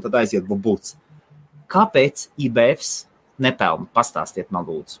tvaikus, un tad aiziet bubuts. Kāpēc IBFs nepelna? Pastāstiet man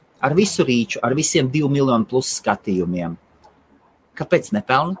lūdzu. Ar visu rīču, ar visiem 2 miljonu plus skatījumiem. Kāpēc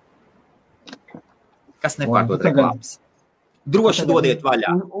nepelna? Kas nepārdod reklāmas? Droši dodiet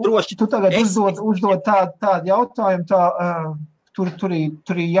vaļā. Tu tagad uzdod tādu jautājumu, tur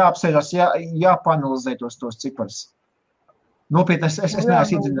ir jāapsēžas, jāpanalizē tos ciparus. Nopietni, es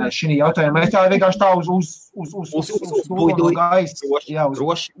neesmu iedzinājis šī jautājumā. Es tā vienkārši tā uz buļbuļu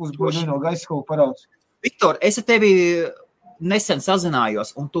gaisa kaut paraudu. Viktor, es ar tevi nesen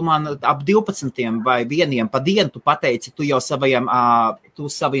sazinājos, un tu man ap 12 vai 1 pa dienu tu pateici, tu jau saviem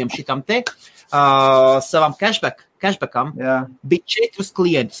šitam te, savam cashbackam, bija 4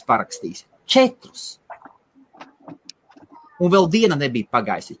 klientus parakstījis. 4. Un vēl diena nebija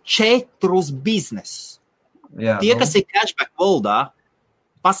pagaisi. 4 biznesus. Tie, kas ir cashback valdā,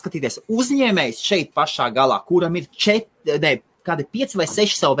 paskatīties uzņēmējs šeit pašā galā, kuram ir 5 vai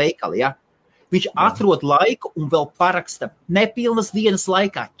 6 savu veikali, ja? Viņš atrod laiku un vēl paraksta nepilnas dienas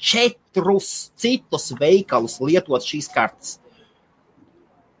laikā 4 citus veikalus lietot šīs kartes.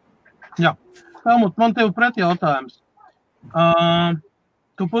 Jā. Helmut, man tev pret jautājums.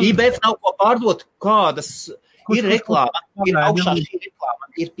 IBF nav ko pārdot, kādas ir reklāma, ir augšā šī reklāma,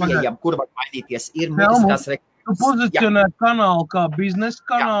 ir pieejama, kur var mainīties, ir mutiskās reklāmas. Tu pozicionē kanālu kā biznesa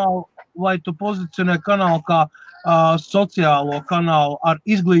kanālu, vai tu pozicionē kanālu kā sociālo kanālu ar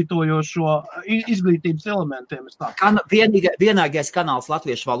izglītības elementiem. Vienīgais kanāls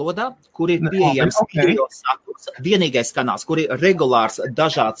latviešu valodā, kur ir pieejams video saturs, vienīgais kanāls, kur ir regulārs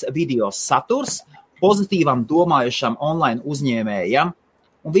dažāds video saturs, pozitīvam domājušam online uzņēmējam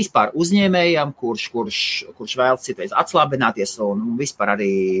un vispār uzņēmējam, kurš vēlas citreiz atslābināties un vispār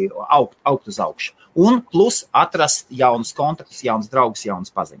arī augt uz augšu. Un plus atrast jaunus kontaktus, jaunus draugus,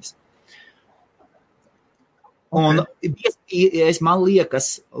 jaunas paziņas. Un man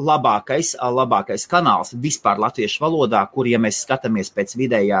liekas labākais kanāls vispār latviešu valodā, kur, ja mēs skatāmies pēc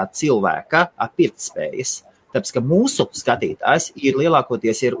vidējā cilvēka pirktspējas, tāpēc, ka mūsu skatītājs ir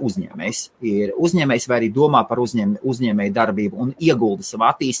lielākoties uzņēmējs vai arī domā par uzņēmēju darbību un iegulda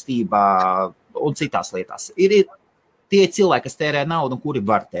savā attīstībā un citās lietās. Ir tie cilvēki, kas tērē naudu un kuri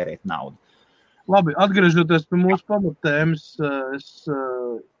var tērēt naudu. Labi, atgriežoties pie mūsu pamattēmas, es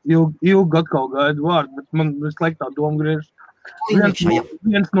ilgi atkal gaidu vārdu, bet man visu laiku tā doma griežas.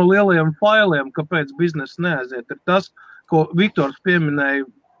 Viens no lielajiem failiem, kāpēc biznesa neaiziet, ir tas, ko Viktors pieminēja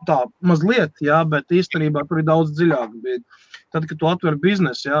tā mazliet, bet īstenībā tur ir daudz dziļāk. Tad, kad tu atver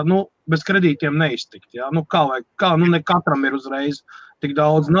biznesu, bez kredītiem neiztikt. Ne katram ir uzreiz tik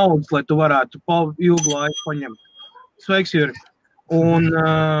daudz naudas, lai tu varētu ilgu laiku paņemt. Sveiks, Juri! Un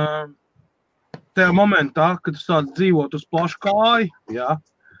tajā momentā, kad tu sāc dzīvot uz plašu kāju,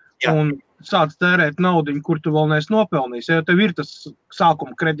 un sāc tērēt naudiņu, kur tu vēl neesi nopelnījis, jo tev ir tas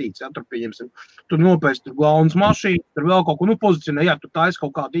sākuma kredīts, tur pieņemsim, tu nopēsi tur galvas mašīnu, tur vēl kaut ko, pozicionē, tu taisi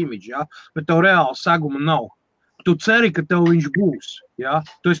kaut kādu imidžu, bet tev reāli seguma nav. Tu ceri, ka tev viņš būs,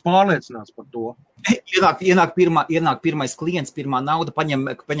 tu esi pārliecināts par to. Ienāk pirmais klients, pirmā nauda,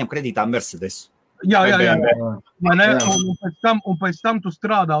 paņem kredītā Mercedes. Jā. Un pēc tam tu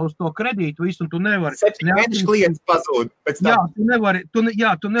strādā uz to kredītu visu, un tu nevari... 7 mēnešu klients pazūd pēc tam. Tu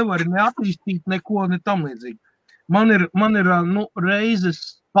nevari neattīstīt neko, ne tam līdzīgi. Man ir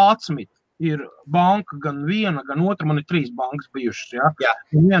reizes 11 ir banka, gan viena, gan otra, man ir 3 bankas bijušas,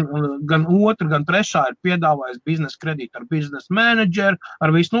 gan otra, gan trešā ir piedāvājis biznesa kredītu ar biznesa menedžeru, ar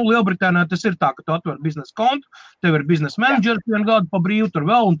visu, Lielbritānijā tas ir tā, ka tu atver biznesa kontu, tev ir biznesa menedžers 1 gadu pa brīvu tur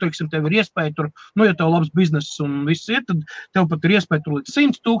vēl, un, teiksim, tev ir iespēja tur, ja tev labs bizness un viss ir, tad tev pat ir iespēja tur līdz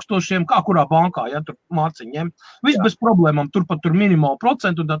 100,000, kā kurā bankā, tur māciņu ņemt. Viss bez problēmām, tur pat tur minimāli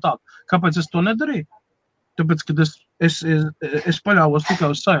procentu un tā. Kāpēc es to nedarīju? Tāpēc, kad es paļāvos tikai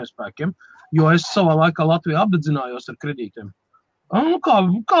uz saviem spēkiem, jo es savā laikā Latvijā apdedzinājos ar kredītiem.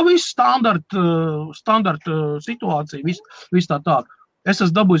 Kā viss standarta situācija, viss tā. es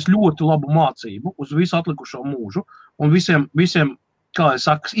esmu dabūjis ļoti labu mācību uz visu atlikušo mūžu un visiem, kā es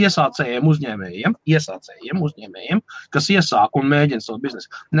saku, iesācējiem uzņēmējiem, kas iesāk un mēģina savu biznesu.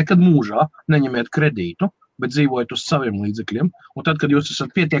 Nekad mūžā neņemiet kredītu, bet dzīvojiet uz saviem līdzekļiem. Un tad, kad jūs esat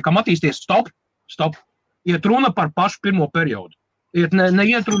pietiekami attīsties, stop, iet runa par pašu pirmo periodu.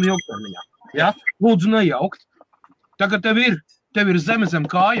 Neiet runa ilgtermiņā. Ja? Lūdzu nejaukt. Tagad tev ir zeme zem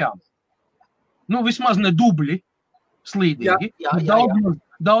kājām. Nu, vismaz ne dubļi slīdīgi.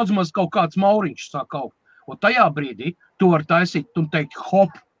 Daudz maz kaut kāds mauriņš sāk augt. Un tajā brīdī tu vari taisīt un teikt,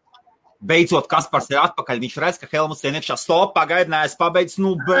 hop. Beidzot, Kaspars ir atpakaļ. Viņš redz, ka Helmuts ir iekšā. Stop, pagaid, neesi pabeidz,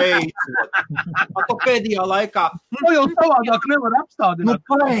 beidzot. To pēdējā laikā. Nu, jau savādāk nevar apstādināt.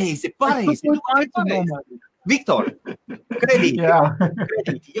 Pareizi. Viktor, kredīti.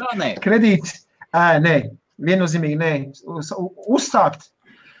 Jā, nē. Kredīti, nē. Viennozīmīgi nē. Uzsākt.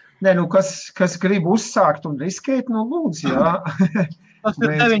 Nē, nu, kas grib uzsākt un riskēt, nu, lūdzu, jā. Tas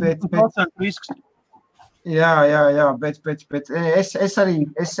ir 90% risks. Jā, bet es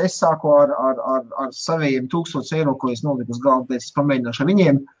sāku ar saviem 1000 eiro, ko es noliku uz galvu, bet es pamēģināšu ar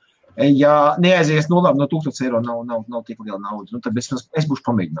viņiem. Ja neaizies no 1000 eiro nav tik liela nauda, nu, tad es būšu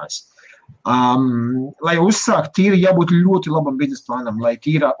pamēģinājis. Lai uzsākt, tīri jābūt ļoti labam biznesa plānam, lai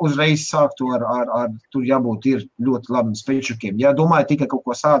tīra uzreiz sāktu tur jābūt ir ļoti labam spēčukiem. Ja domāju tikai kaut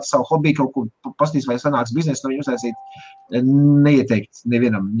ko sākt, savu hobiju, kaut ko pastīs vai sanāks biznesa, no jums aizīt, neieteikt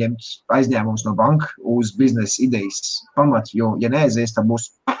nevienam ņemt aizņēmums no banka uz biznesa idejas pamatu, jo, ja neaizies, tad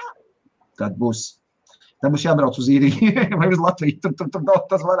būs jābrauc uz Īriju vai uz Latviju, tur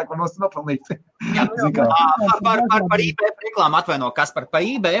tas vairāk var nopelnīt. Par IBF reklāmu atvaino, Kaspar, par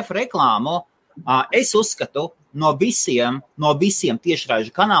IBF reklāmu es uzskatu no visiem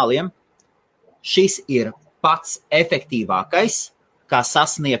tiešraižu kanāliem šis ir pats efektīvākais, kā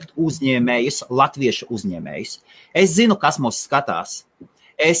sasniegt uzņēmējus, latviešu uzņēmējus. Es zinu, kas mūs skatās.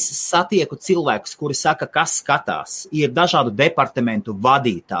 Es satieku cilvēkus, kuri saka, kas skatās. Ir dažādu departamentu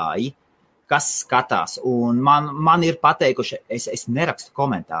vadītāji, kas skatās, un man ir pateikuši, es nerakstu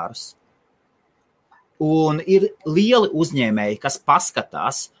komentārus. Un ir lieli uzņēmēji, kas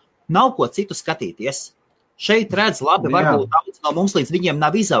paskatās, nav ko citu skatīties. Šeit redz labi, varbūt daudz no mums līdz viņiem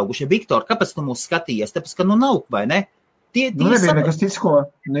nav izauguši. Viktor, kāpēc tu mūs skatījies? Tāpēc, ka nav, vai ne? Nebija nekas cits, ko?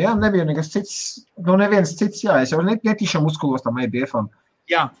 Nebija nekas cits, neviens cits, es jau netīšām uzkulostam IBF-am.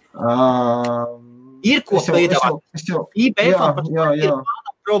 Jā. Ir ko veidot. IBF-am ir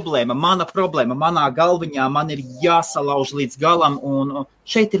mana problēma, manā galviņā man ir jāsalauž līdz galam, un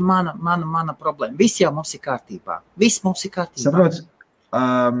šeit ir mana problēma. Viss jau mums ir kārtībā. Saprot,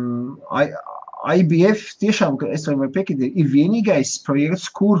 IBF tiešām, es vai piekrītu, ir vienīgais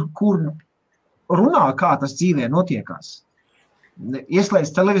projekts, kur runā, kā tas dzīvē notiekās.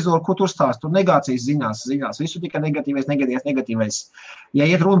 Ieslēdz televizoru, ko tur stāst, tur negācijas ziņās, visu tikai negatīvais. Ja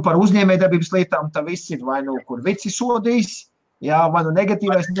iet runa par uzņēmējdarbības lietām, tad viss ir vai nu, kur vici sodīs, jā, vai nu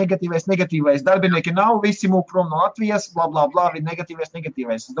negatīvais, darbinieki nav, visi mūk prom no Latvijas, bla,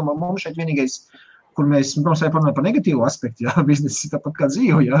 negatīvais. Es domāju, mums šeit vienīgais, kur mēs runājam par negatīvu aspektu, jā, biznesa ir tāpat kā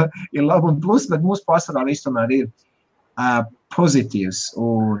dzīve, jā, ir labi un plus, bet mūsu pārsvarā viss tomēr ir pozitīvs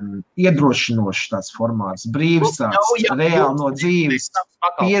un iedrošinošs tāds formāts, brīvs tāds, reāli no dzīves,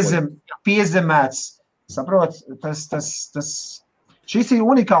 piezemēts, saprot, šis ir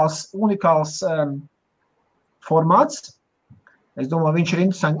unikāls formāts. Es domāju, viņš ir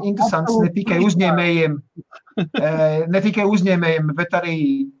interesants ne tikai uzņēmējiem, bet arī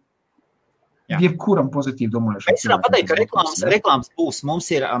jebkuram pozitīvi domājuši. Es varu pateikt, ka reklāmas būs.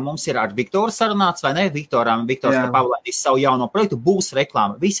 Mums ir ar Viktoru sarunāts, vai ne? Viktors Pavlēnis savu jauno projektu, būs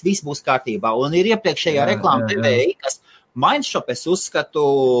reklāma. Viss būs kārtībā. Un ir iepriekšējā reklāma devēji, kas Mindshop, es uzskatu,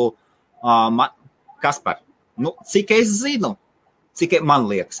 Kaspar, cik es zinu, cik man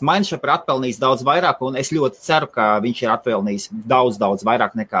liekas, Mindshop ir atpelnījis daudz vairāk, un es ļoti ceru, ka viņš ir atpelnījis daudz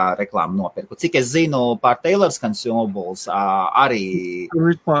vairāk nekā reklāmu nopirku. Cik es zinu par Taylor's Consumables, arī tur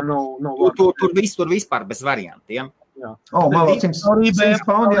vispār bez variantiem.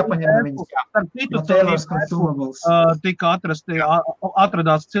 $100 jāpaņem viņas. Taylor's Consumables. Tika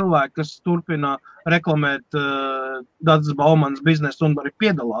atradās cilvēki, kas turpina reklamēt Dācis Baumans biznesu un arī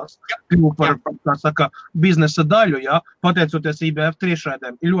piedalās. Par, kā saka, biznesa daļu, ja, pateicoties IBF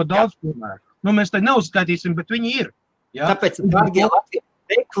tiešraidēm. Ir ļoti daudz piemēru. Mēs te neuzskaitīsim, bet viņi ir. Ja? Tāpēc, dārgie Latvijas,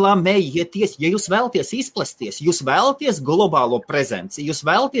 reklamējieties, ja jūs vēlaties izplasties, jūs vēlaties globālo prezenci, jūs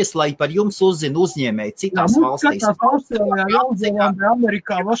vēlaties, lai par jums uzzina uzņēmēji citās valstīs. Austrālijā, Jaunzēlandē,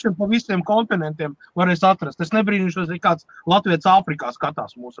 Amerikā, vašiem pa visiem kontinentiem varēs atrast. Es nebrīnīšos, ja kāds Latvijas Āfrikā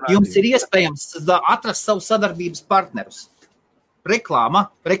skatās mūsu rādījumu. Jums ir iespējams atrast savus sadarbības partnerus.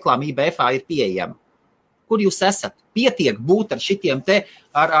 Reklāma IBF-ā ir pieejama. Kur jūs esat? Pietiek būt ar šitiem te,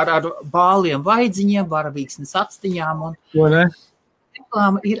 ar bāliem vaidziņiem, varavīksnes atstiņām un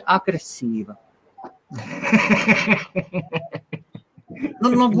reklāma ir agresīva.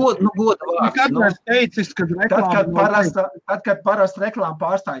 Goda vārds. Kad mēs teicis, kad Tad, kad parasti reklāma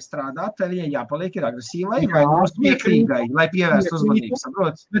pārstāja strādāt, tad jāpaliek ir agresīvai vai smieklīgai, lai pievērst uzmanību,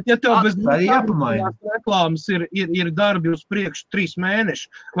 saprot? Bet ja tev bez reklāmas ir darbi uz priekšu 3 mēneši,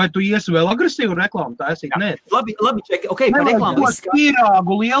 vai tu iesi vēl agresīvu reklāmu? Tā esīt, nē. Labi, čeki, par reklāmu.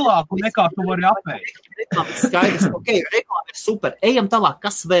 Pīrāgu lielāku nekā tu vari apēst. Reklāma skaidrs, reklāma ir super. Ejam tālāk,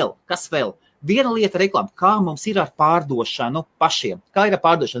 kas vēl? Viena lieta reklāma, kā mums ir ar pārdošanu pašiem. Kā ir ar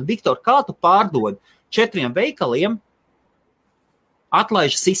pārdošanu? Viktor, kā tu pārdod 4 veikaliem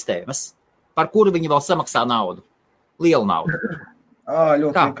atlaižu sistēmas, par kuru viņi vēl samaksā naudu? Lielu naudu.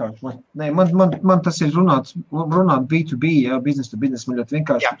 Ļoti vienkārši. Nē, man tas ir runāt B2B, business to business, man ļoti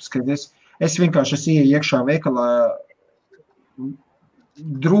vienkārši skaties. Es vienkārši ieju iekšā veikalā,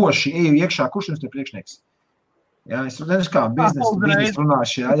 droši eju iekšā, kurš jums te priekšnieks? Jā, es nezinu, kā biznesa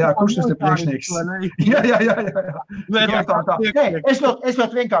runāšu, kurš tas ir priekšnieks. Jā. Tā. Es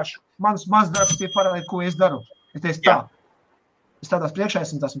ļoti vienkārši, mans darbs ir paralēli, ko es daru. Es teicu tā, es tādās priekšā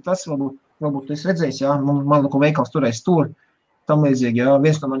esmu tas, varbūt es redzēju, man ko veikals turēs tur, tam līdzīgi,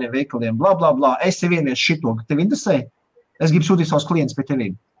 viens no maniem veikaliem, bla, bla, bla, es tev ievies šito, tev interesē? Es gribu sūtīt savus klientus pie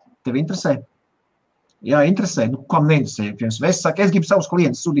tevīm. Tev interesē? Jā, interesē. Kam neinteresē? Es saku, es gribu savus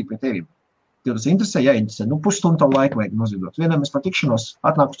klientus sūtīt pie tevīm. Tev tas interesē? Jā, interesē. Pusstundu tavu laiku vajag nozidot. Vienam es par tikšanos,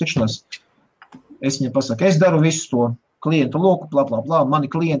 atnāku uz tikšanos. Es viņam pasaku, es daru visu to klientu loku, bla, bla, bla. Mani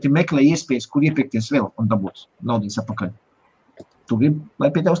klienti meklē iespējas, kur iepirkties vēl un dabūt naudiņas apakaļ. Tu gribi, lai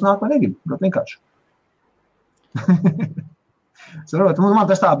pie tevs nāk vai negribi? Ļoti vienkārši. Man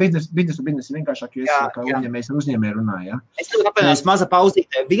tas tā biznesa vienkāršāk, jo es kā uzņēmēji runāju. Ja? Es tev apvienojos maza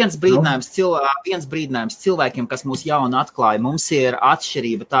pauzītē. Viens brīdinājums cilvēkiem, kas mūs jauni atklāja, mums ir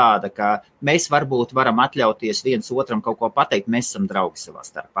atšķirība tāda, ka mēs varbūt varam atļauties viens otram kaut ko pateikt, mēs esam draugi savā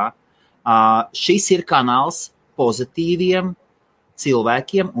starpā. Šis ir kanāls pozitīviem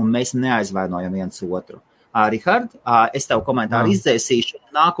cilvēkiem, un mēs neaizvainojam viens otru. Rihard, es tev komentāru izdzēsīšu,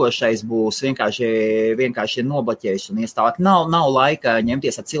 nākošais būs vienkārši nobloķējis un iestāvāk. Nav laika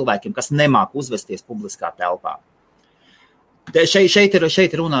ņemties ar cilvēkiem, kas nemāk uzvesties publiskā telpā. Šeit ir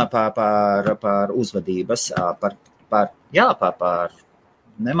runā par uzvedības, par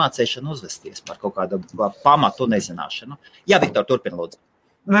nemācēšanu uzvesties, par kaut kādu pamatu nezināšanu. Jā, Viktor, turpin lūdzu.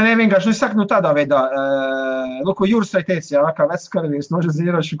 Nē, vienkārši, es saku, tādā veidā, ko Jūras vai teica, kā vecs karavīrs nožas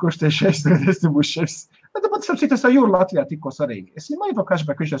ieroši, kurš te šefs, es te būšu šefs. Bet tāpat, sapcīt, es ar Jūru Latvijā tikko svarīgi. Es viņam to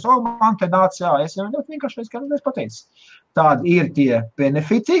cashback, viņš es, man te nāc, es viņam ļoti vienkārši, es pateicu. Tādi ir tie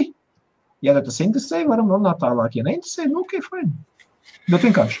benefiti, ja tas interesē, varam runāt tālāk, ja neinteresē, fine. Ļoti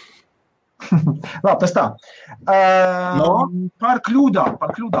vienkārši. Labi, tas tā. Par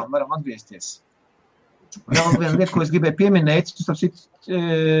kļūdām varam atgriezties. Vēl viena lieta, ko es gribēju pieminēt,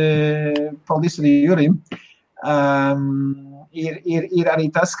 paldies arī Jurim, ir arī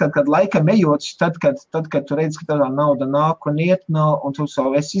tas, kad laikam ejot, tad, kad tu redzi, ka tādā nauda nāk un iet, un tu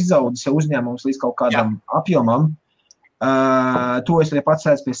savu esi izaudzis jau uzņēmums līdz kaut kādam apjomam, to es arī pats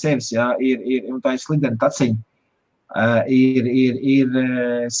redzu pie sevis, un tā ir slidena taciņa,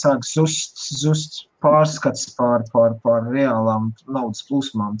 sāk zust pārskats par reālām naudas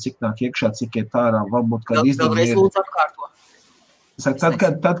plūsmām, cik nāk iekšā, cik iet ārā, varbūt, kad izdevumi ir.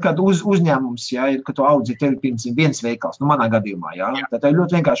 Tad, kad uzņēmums, ir, ka tu audzi tevi pirms viens veikals, manā gadījumā, tad tev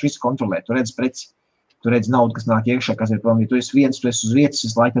ļoti vienkārši visu kontrolē, tu redzi preci, tu redzi naudu, kas nāk iekšā, kas ir prom, ja tu esi viens, tu esi uz vietas,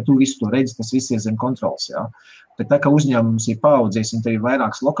 visu laiku, tu visu to redzi, tas viss ir zem kontrols, Bet tā, ka uzņēmums ir paaudzies, un tev ir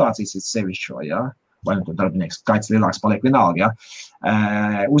vairākas lokācijas ir sevišķo, vai nu to darbinieks, skaits lielāks paliek vienalga,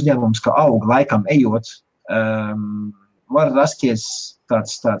 uzņēmums, ka aug laikam ejot, var rasties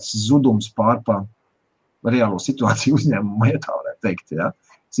tāds zudums pār reālo situāciju uzņēmumu, ja tā varētu teikt,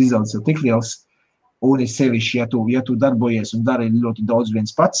 Tas izaudzis jau tik liels, un ir sevišķi, ja tu darbojies un dari ļoti daudz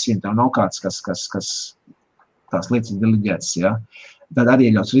viens pats, ja tev nav kāds, kas tās lietas ir diliģētas, tad arī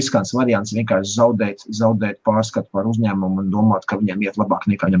ir ļoti riskants variants vienkārši zaudēt pārskatu par uzņēmumu un domāt, ka viņiem iet labāk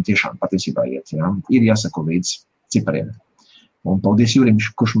nekā viņam tiešām patiesībā iet. Ir jāsako līdz cipariem. Un paldies Jurim,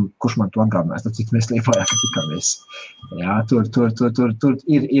 kurš man to atgādinās, tad cik mēs liepājā, ka tikāmies. Tur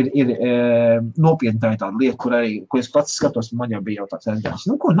ir nopietni tā ir tāda lieta, ko es pats skatos, man jau bija jau tāds ēdās.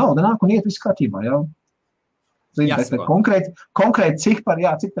 Nauda nāk un iet viss kārtībā, Konkrēti cik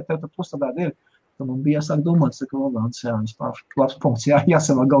tad tev plus tādā ir. Man bija jāsāk domāt, ka labs punkts,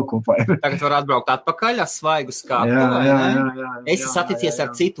 jāsavā galkopā ir. Tagad var atbraukt atpakaļ, svaigu skāptu, vai ne? Esi saticies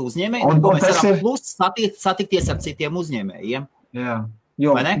ar citu uzņēmēju, un ko mēs varam plus satikties ar citiem uzņēmējiem.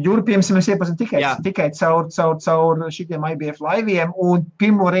 Jo, Juri, piemēram, es iepazinu tikai caur šitiem IBF laiviem, un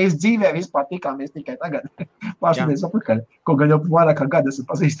pirmo reizi dzīvē vispār tikāmies tikai tagad. Pārstāties apakaļ, ko gan jau vairāk kā gadu esam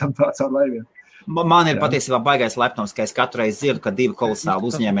pazīstami caur laiviem. Man ir patiesībā baigais lepnums, ka es katru reizi dzirdu, ka divi kolosāli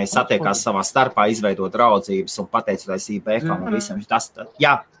uzņēmēji satiekās savā starpā, izveidot draudzības un pateicoties IBF-am un visam.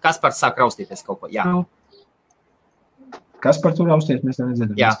 Jā, Kaspars sāk raustīties kaut ko, jā. Kaspar tur rausties, mēs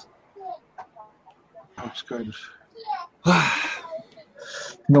nedzirdam. Jā. Skaidrs.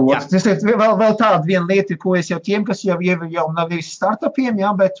 Nu, vēl tāda viena lieta, ko es jau tiem, kas jau nav nevis startupiem, jā,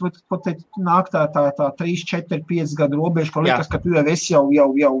 bet nāk tā 3, 4, 5 gadu robeža, ka liekas, ka tu jau esi jau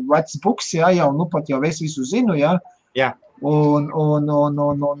vecs buks, jā, jau nu pat jau es visu zinu, jā. Jā. Un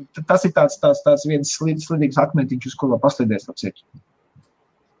tas ir tāds viens slidīgs akmentiņš, uz ko vēl paslīdēs tāds ir.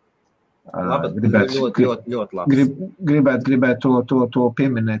 Labi, ļoti labi. Gribētu to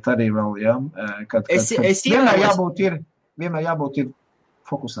pieminēt arī vēl, jā. Kad vienmēr jābūt ir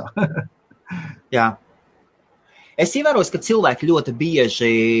fokusā. Jā. Es ievēros, ka cilvēki ļoti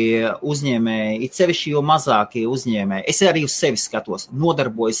bieži uzņēmēji, it sevišķi jo mazākie uzņēmēji, es arī uz sevi skatos,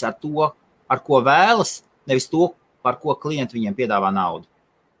 nodarbojas ar to, ar ko vēlas, nevis to, par ko klienti viņiem piedāvā naudu.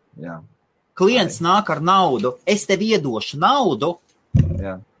 Jā. Klients nāk ar naudu, es tev iedošu naudu,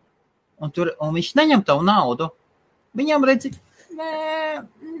 jā. Un viņš neņem tavu naudu. Viņam redzi,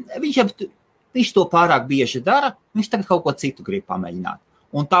 viņš to pārāk bieži dara, viņš tagad kaut ko citu grib pamēģināt.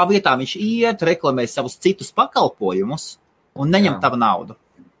 Un tā vietā viņš iet, reklamē savus citus pakalpojumus un neņem tavu naudu.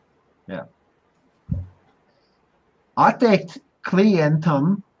 Jā. Atteikt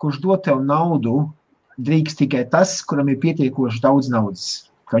klientam, kurš dod tev naudu, drīkst tikai tas, kuram ir pietiekoši daudz naudas,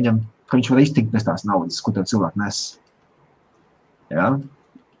 ka viņš var iztikt bez tās naudas, ko tev cilvēki nes. Jā.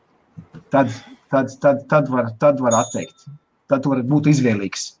 Tad var atteikt. Tad var būt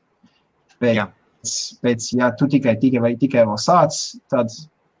izvēlīgs. Pēc, ja tu tikai vēl sāc, tad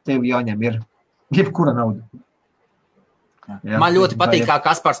tev jāņem ir jebkura nauda. Jā, man ļoti patīk, kā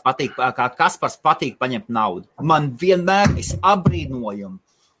Kaspars patīk paņemt naudu. Man vienmēr es abrīnojumu.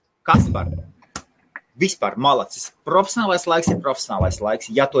 Kaspar, vispār malacis. Profesionālais laiks ir profesionālais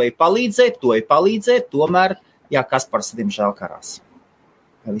laiks. Ja tu ej palīdzēt, tomēr, jā, Kaspars diemžēl karās.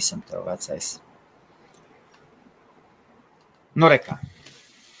 Ja visam tev vecais. Nu, rekā.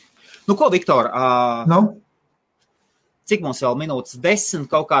 Nu, ko, Viktor? Cik mums vēl minūtes? 10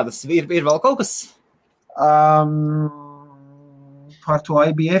 kaut kādas? Ir vēl kaut kas? Par to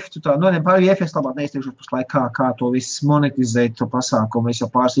IBF, par IBF es labāk neizteikšu pašlaik, kā to viss monetizēt, to pasākumu. Es jau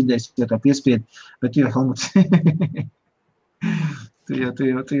pāris idejas jau piespied, bet tu jau, Helmuts, tu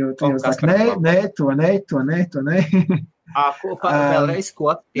jau saka, to ne. Vēlreiz,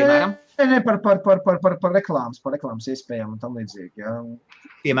 ko? Piemēram? Nē, par reklāmas iespējām un tam līdzīgi. Jā.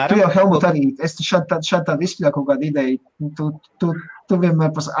 Piemēram? Tu jau, Helmut, arī, es šādi tādu izspļāju kaut kādu ideju, tu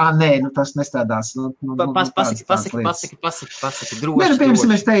vienmēr nē, tas nestādās. Pasaki, droši. Nē, pirms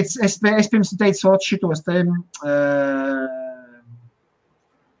es pirms teicu šitos te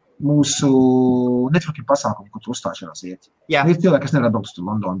mūsu networking pasākumu, ko tu uzstāšanās iet. Jā. Ir cilvēki, kas nevar atbraukt uz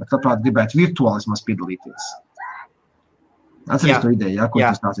Londonu, bet labprāt gribētu virtuālismās piedalīties. Atceries to ideju, jā, ko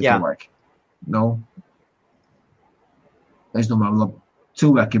tas nācija cilvēki. Es domāju,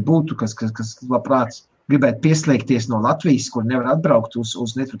 cilvēki būtu, kas labprāt gribētu pieslēgties no Latvijas, kur nevar atbraukt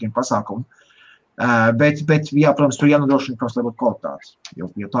uz networking pasākumu. Bet jā, protams, tur jānodrošina, protams, lai būtu kvalitātes. Jo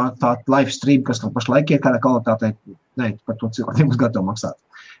tā live stream, kas pašlaik ir kādā kvalitātē, ne, par to cilvēki nebūs gatavi maksāt.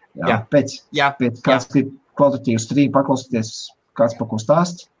 Jā. Pēc kāds grib kvalitatīvu stream paklausīties, kāds par ko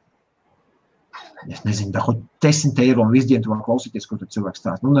stāst. Es nezinu, 10 eiro un visdien tu var klausīties, ko tad cilvēks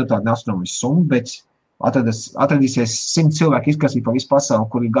stāst. Ne tāda astronomisks summa, bet atradīsies 100 cilvēki izkasīt pa visu pasauli,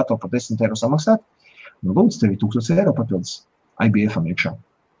 kuri ir gatavi par 10 eiro samaksāt. Lūdzu, tev ir 1000 eiro papildus IBF-am iekšā.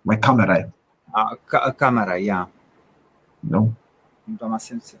 Vai kamerai. Kamerai, jā.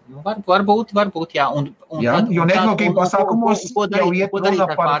 Varbūt, jā. Jo networking pasākumos jau iet runa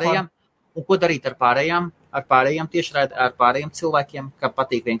par... Un ko darīt ar pārējiem tiešraidi, ar pārējiem cilvēkiem, ka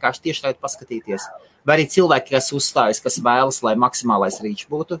patīk vienkārši tiešraidi paskatīties? Vai arī cilvēki, kas uzstājas, kas vēlas, lai maksimālais reach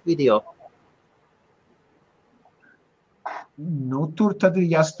būtu video? Tur tad ir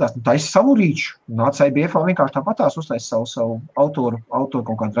jāskatās. Tā ir savu reach. Nāc IBF-ā vienkārši tāpatās uzstājas savu autoru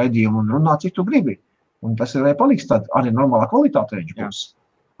kaut kādu raidījumu un runā, cik tu gribi. Un tas ir paliks tad arī normālā kvalitāte viņš būs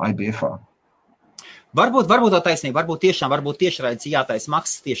IBF-ā. Varbūt tā taisnība, varbūt tiešraides jātais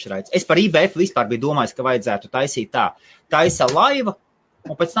maksas tiešraides. Es par IBF vispār biju domājis, ka vajadzētu taisīt tā. Taisa laiva,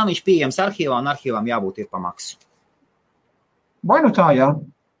 un pēc tam viņš pieejams arhīvā, un arhīvām jābūt ir pa maksu. Vai nu tā, jā.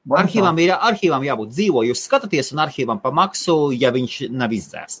 Arhīvām jābūt dzīvo. Jūs skatāties un arhīvam pa maksu, ja viņš nav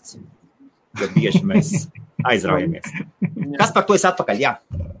izdzēsts. Jo bieži mēs Aizraujamies. Kas par to es atpakaļ? Jā,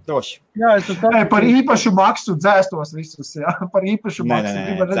 droši. Jā, es Par īpašu maksu dzēstos visus, jā. Par īpašu maksu.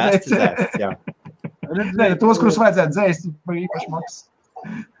 Dzēsts, jā. Nē, tos, kurus vajadzētu dzēst par īpašu maksu.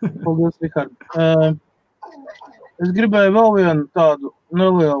 Paldies, Rihard. Es gribēju vēl vienu tādu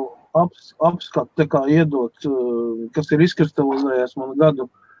nelielu apskatu, tā kā iedot, kas ir izkristalizējies man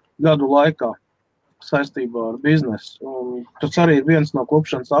gadu laikā saistībā ar biznesu. Un tas arī ir viens no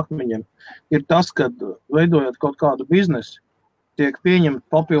klupšanas akmeņiem. Ir tas, kad veidojot kaut kādu biznesu, tiek pieņemt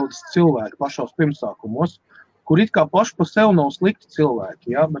papildus cilvēki pašos pirmsākumos, kur it kā paši pa sev nav slikti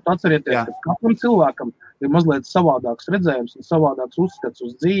cilvēki, ja? Bet atcerieties, ka katram cilvēkam ir mazliet savādāks redzējums un savādāks uzskats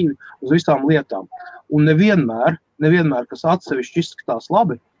uz dzīvi, uz visām lietām. Un nevienmēr, kas atsevišķi izskatās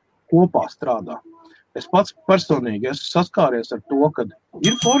labi, kopā strādā. Es pats personīgi esmu saskāries ar to, ka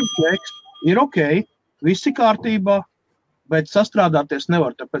ir formas, ir ok, viss ir kārtībā, bet sastrādāties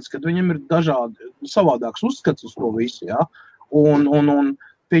nevar, tāpēc, ka viņam ir dažādi savādāks uzskats uz to visu, ja? Un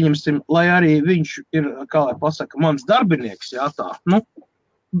pieņemsim, lai arī viņš ir, kā lai pasaka, mans darbinieks, jā, tā,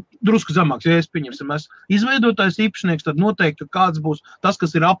 drusku zemāks, ja es pieņemsim, es izveidotājs īpašnieks, tad noteikti kāds būs tas,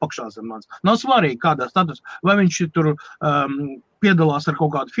 kas ir apakšā zem mans. Nav svarīgi, kādā status, vai viņš tur piedalās ar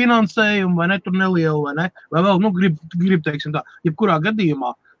kaut kādu finansējumu, vai ne, tur nelielu, vai ne, vai vēl, grib teiksim tā, jebkurā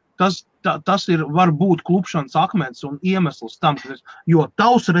gadījumā, tas var būt klupšanas akmens un iemesls tam, jo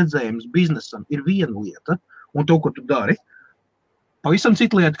tavs redzējums biznesam ir viena lieta, un to, ko tu dari, pavisam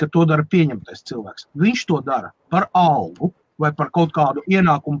cita lieta, ka to dara pieņemtais cilvēks. Viņš to dara par algu vai par kaut kādu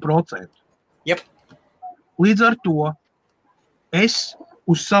ienākumu procentu. Yep. Līdz ar to es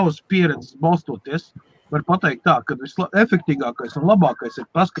uz savas pieredzes balstoties varu pateikt tā, ka visefektīgākais un labākais ir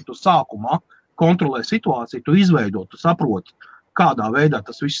tas, ka tu sākumā kontrolē situāciju, tu izveido, tu saproti, kādā veidā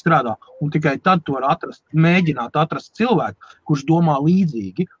tas viss strādā, un tikai tad tu vari mēģināt atrast cilvēku, kurš domā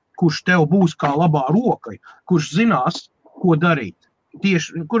līdzīgi, kurš tev būs kā labā rokai, kurš zinās, ko darīt.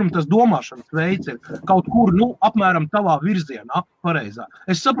 Tieši, kuram tas domāšanas veids ir kaut kur, apmēram tavā virzienā, pareizā.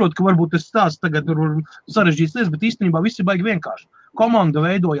 Es saprotu, ka varbūt es stāstu tagad sarežģīts lietas, bet īstenībā viss ir baigi vienkārši. Komanda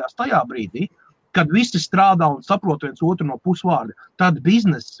veidojās tajā brīdī, kad visi strādā un saprot viens otru no pusvārda. Tad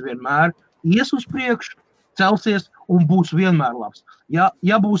bizness vienmēr ies uz priekšu, celsies un būs vienmēr labs.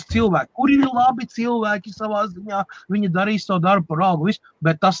 Ja būs cilvēki, kuri ir labi cilvēki savā ziņā, viņi darīs savu darbu par algu,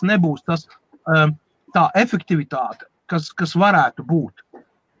 bet tas nebūs tā efektivitāte, kas varētu būt.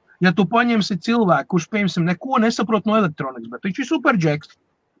 Ja tu paņemsi cilvēku, kurš, piemēram, neko nesaprot no elektronikas, bet viņš ir super džeks,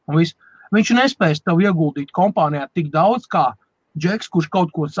 un viņš nespēs tev ieguldīt kompānijā tik daudz kā džeks, kurš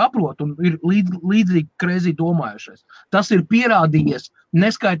kaut ko saprot un ir līdzīgi krēzī domājušais. Tas ir pierādījies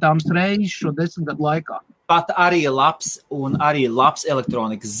neskaitāms reizes šo 10 gadu laikā. Pat arī labs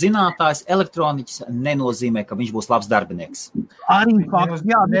elektronikas zinātājs, elektroniķis nenozīmē, ka viņš būs labs darbinieks. Arī fakts,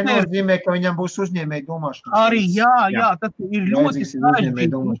 jā. Nenozīmē, ka viņam būs uzņēmēji domāšana. Arī, jā, tas ir ļoti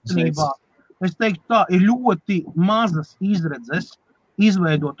sarežģīti. Es teiktu tā, ir ļoti mazas izredzes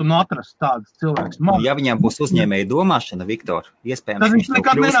izveidot un atrast tādas cilvēks. Ja viņam būs uzņēmēji domāšana, Viktor, iespējams, viņš tev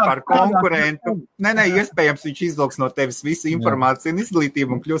kļūs par konkurentu. Nē, iespējams, viņš izlūks no tevis visu informāciju un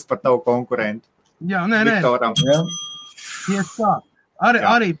izglītību un kļūs par tavu konkurentu. Jā, nē. Viktoram. Tieši tā.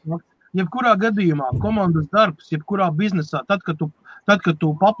 Arī, jebkurā gadījumā, komandas darbs, jebkurā biznesā, tad, kad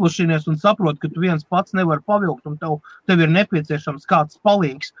tu paplašinies un saproti, ka tu viens pats nevar pavilkt un tev ir nepieciešams kāds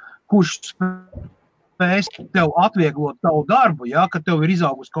palīgs, kurš spēs tev atvieglot tavu darbu, ja, ka tev ir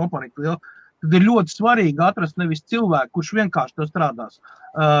izaugusi kompanija, tad ir ļoti svarīgi atrast nevis cilvēku, kurš vienkārši tev strādās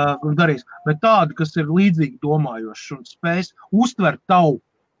un darīs, bet tādu, kas ir līdzīgi domājošs un spēs uztvert tavu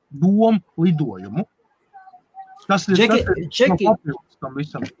domu lidojumu. Tas ir papildus tam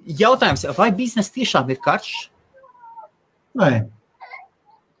visam. Jautājums, vai biznes tiešām ir karš? Nē.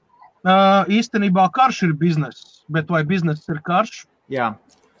 Īstenībā karš ir biznes, bet vai biznes ir karš? Jā.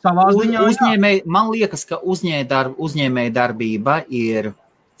 Savā ziņā, man liekas, ka uzņēmēja darbība ir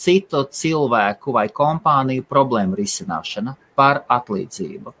citu cilvēku vai kompāniju problēmu risināšana par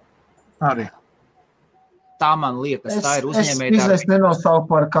atlīdzību. Arī. Tā man liekas, tā ir uzņēmēja darbība. Es nenosauku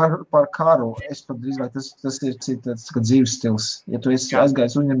par karu. Es pat drīzāk, tas ir cits dzīves stils. Ja tu esi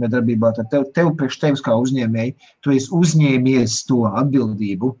aizgājis uzņēmēja darbībā, tad tev priekš tevis kā uzņēmēji, tu esi uzņēmies to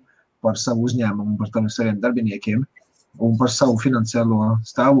atbildību par savu uzņēmumu, par saviem darbiniekiem un par savu finansiālo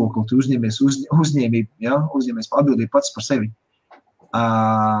stāvokli. Tu uzņēmies atbildību pats par sevi.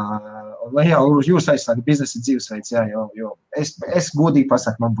 Jūs aizsākat biznesa dzīvesveids, jo es godīgi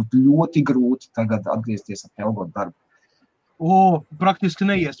pasaku, man būtu ļoti grūti tagad atgriezties ar algot darbu. Praktiski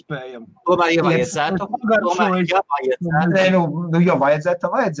neiespējami. Tomēr, ja vajadzētu. Ja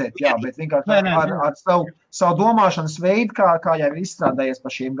vajadzētu, jā, bet vienkārši ar savu domāšanas veidu, kā jau ir izstrādājies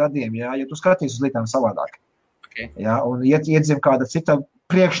pa šiem gadiem, jā, jo tu skaties uz lietām savādāk. Okay. Ja, un iedzim kāda cita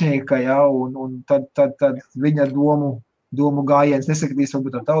priekšnieka, ja, un tad viņa domu gājiens nesakritīs,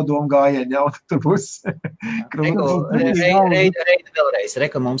 varbūt ar tavu domu gājienu, ja, un tur būs Reida vēlreiz.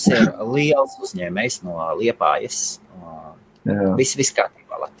 Reka, mums ir liels uzņēmējs no Liepājas. Viss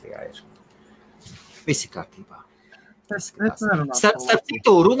kārtībā Latvijā ir. Visi kārtībā. Starp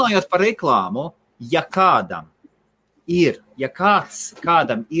citu, runājot par reklāmu, ja kādam ir kāds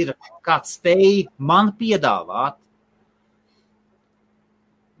spēj man piedāvāt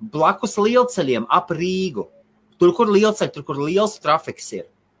blakus lielceļiem ap Rīgu, tur, kur lielceļi, tur, kur liels trafiks ir,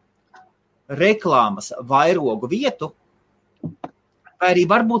 reklāmas vairogu vietu, vai arī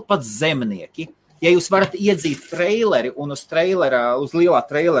varbūt pat zemnieki. Ja jūs varat iedzīt traileri un uz lielā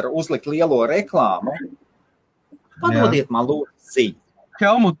trailera uzlikt lielo reklāmu, padodiet man lūdzu ziņu.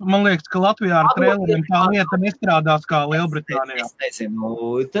 Helmut, man liekas, ka Latvijā ar traileriem tā lieta nestrādās kā Lielbritānijā. Es nezinu,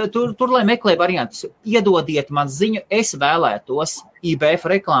 tur lai meklē variantus, iedodiet man ziņu, es vēlētos IBF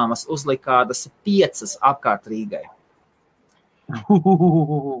reklāmas uzlikt kādas 5 apkārt Rīgai.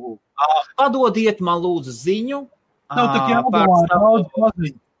 Padodiet man lūdzu ziņu. Tev tak jābalā daudz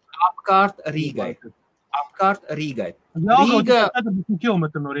paziņu. Apkārt Rīgai. Rīga 40 km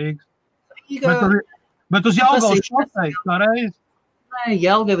no Rīgas. Bet uz Jelgavas šosei kā reiz. Nē,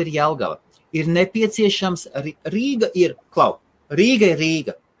 Jelgava ir Jelgava. Ir nepieciešams, Rīga ir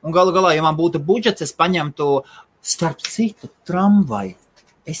Rīga. Un galu galā, ja man būtu budžets, es paņemtu starp citu tramvaju.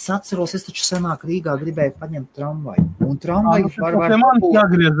 Es atceros, es taču senāk Rīgā gribēju paņemt tramvaju. Un tramvaju var man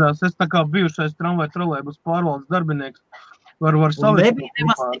jāgriezās. Es tā kā bijušais tramvaju trolēbus pārvaldes darbinieks. Var savēt. Nebija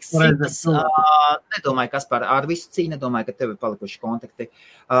nemaz tik citas. Nedomāju, Kaspar, ar visu cīņu, nedomāju, ka tev ir palikuši kontakti.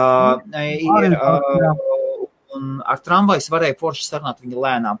 Un ar tramvajus varēja forši sarunāt, viņi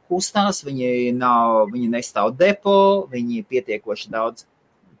lēnām kustās, viņi nestāv depo, viņi pietiekoši daudz.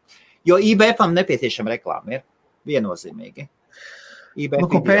 Jo IBF-am nepieciešama reklāma ir viennozīmīgi.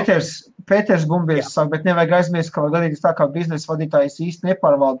 Pēters Gumbieris saka, bet nevajag aizmirst, ka var gadīties tā, kā biznesa vadītājs īsti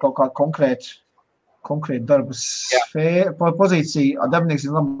nepārvalda kaut kādu konkrētu darbu pozīciju, darbinieks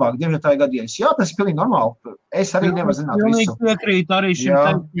ir labāk, diemžēl tā ir gadījies. Jā, tas ir pilnīgi normāli. Es arī nevaru zināt visu. Piekrīt arī šim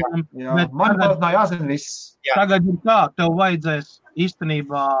teiktajam. Man nav jāzina viss. Tagad ir kā, tev vajadzēs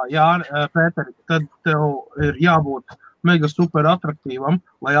īstenībā, Pēteri, tad tev ir jābūt mega super atraktīvam,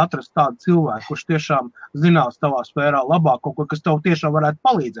 lai atrastu tādu cilvēku, kurš tiešām zinās tavā sfērā labāk kaut ko, kas tev tiešām varētu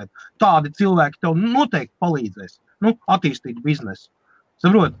palīdzēt. Tādi cilvēki tev noteikti palīdzēs, attīstīt biznesu.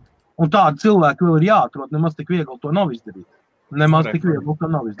 Saprot? Un tādi cilvēki vēl ir jāatrod, nemaz tik viegli to nav izdarīt.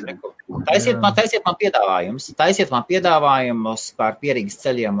 Taisiet man piedāvājumus par pierīgas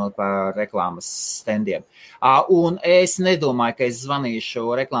ceļiem un par reklāmas stendiem. Un es nedomāju, ka es zvanīšu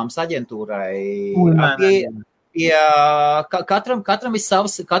reklāmas aģentūrai. Katram ir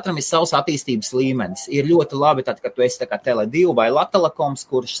savs attīstības līmenis. Ir ļoti labi, tad, kad tu esi tā kā Tele2 vai Latelekoms,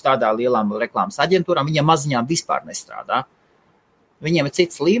 kurš strādā lielām reklāmas aģentūrām, viņa maziņām vispār nestrādā. Viņiem ir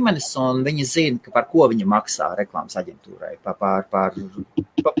cits līmenis, un viņi zina, par ko viņi maksā reklāmas aģentūrai, par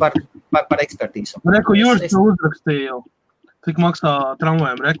ekspertīzu. Reku, Jūrs tu uzrakstīju, cik maksā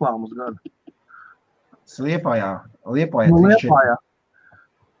tramvajam reklāmas gadu? Liepājā.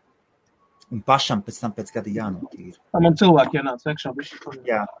 Un pašam pēc gada jānotīra. Man cilvēki ienāca iekšā.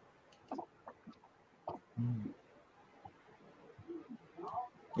 Jā.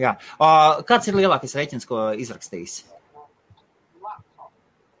 Jā. Kāds ir lielākais reiķins, ko izrakstījis?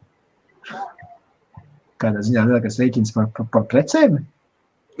 Kādā ziņā lielākais reiķins par precēm?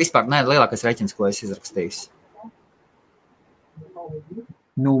 Vispār, lielākais reiķins, ko es izrakstījis.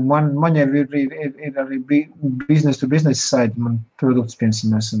 Man ir arī biznesa saiti, man produkts,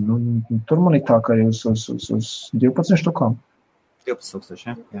 piemēram, tur man ir tā, ka uz 12 štukām.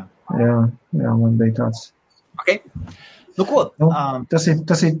 12,000, jā? Jā, man bija tāds. Ok. Ko? Tas ir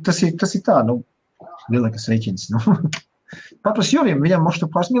tā, lielākais reiķins, Papras Jurim, viņam moštu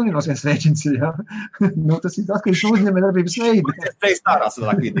pāris miljonos viens rēķins ir, jā. Tas ir atkarīgs no uzņēmē darbības veidi. Tas tārās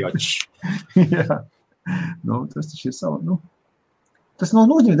vēl video. Jā. Tas taču ir savu, Tas nav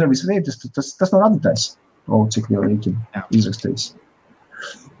uzņēmē darbības veidi, tas nav radītājs. Cik liela rēķina izrakstījis.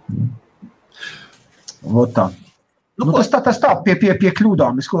 Tā. Tas tā, pie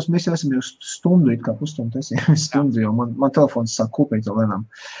kļūdām. Mēs jau esam jau stundu, it kā pusstundu, stundu, jo man telefons sāk kopēt vēl lēnām.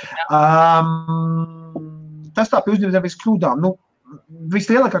 Tas tā pie uzņēmējdarbības kļūdām.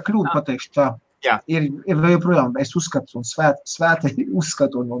 Vislielākā kļūda, pateikšu tā, ir joprojām, es uzskatu un svēti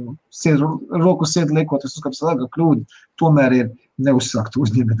uzskatu un roku sied liekot, es uzskatu, vislielākā kļūda tomēr ir neuzsākt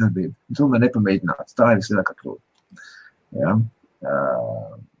uzņēmējdarbību. Tomēr nepamēģināt. Tā ir vislielākā kļūda. Jā.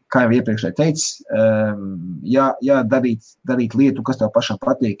 Kā jau iepriekšēji teicu, darīt lietu, kas tev pašam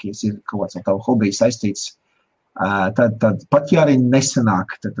patīk, ja ir kaut kāds ar tavu hobiju saistīts, Tad pat ja arī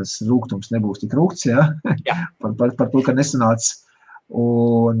nesanāk, tad tas rūgtums nebūs tik rūgts, ja? par to, ka nesanāc.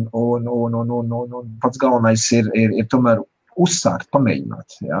 Un pats galvenais ir tomēr uzsākt, pamēģināt,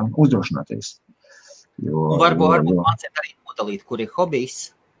 ja? Uzdrošināties. Un varbūt māciet arī nodalīt, kur ir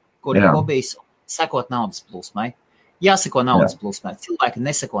hobijs, sekot naudas plūsmai. Jāseko naudas plūsmai. Cilvēki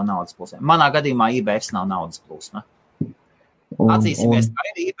neseko naudas plūsmai. Manā gadījumā IBFs nav naudas plūsma. Atzīsimies, ka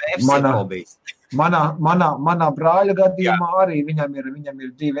ir IBFs ir hobijs. Manā brāļa gadījumā arī viņam ir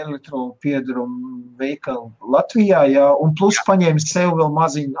 2 elektropiedrumu veikali Latvijā, ja, un plus paņēma sev vēl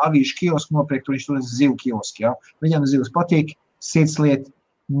maziņu avīšu kiosku nopirkt, un viņš tur zivu kiosku, ja. Viņam zivs patīk, sirdslieta,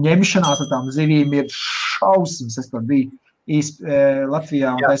 ņemšanās ar tām zivīm ir šausmas, es tur biju Latvijā,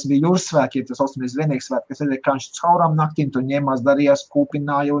 un tas bija jūras svētki, tas 8. vienīgs svētki, kas redzēja, kā viņš caurām naktīm tur ņēmās, darījās,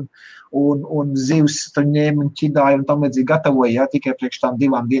 kūpināja, un zivs tur ņēma un ķidāja, un tam līdzīgi gatavoja, ja, tikai priekš tām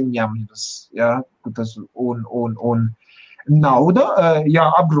 2 dieniņām, ja, un nauda, jā,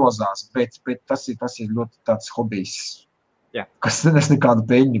 apgrozās, bet tas ir ļoti tāds hobijs, kas nes nekādu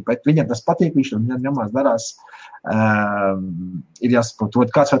peļņu, bet viņam tas patīk, viņš ņemās darās, ir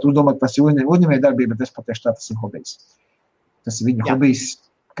jāsaprot, kāds varētu uzdomāt, tas ir uzņēmēja darbība, bet es pateikšu tā, tas ir hobijs. Tas ir viņa hobijs,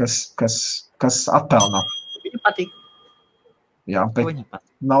 kas atpelnā. Viņa patīk. Jā, bet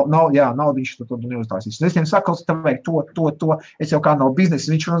nav viņš to neuztāsīs. Es viņam saku, ka tev vajag to. Es jau kā nav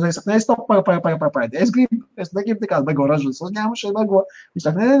biznesa, viņš runāja, saka, es pagaid. Es negribu nekādu bego ražotas uzņēmu šeit bego. Viņš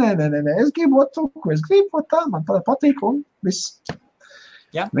saka, nē, es gribu to, ko es gribu, tā, man tā patīk un viss.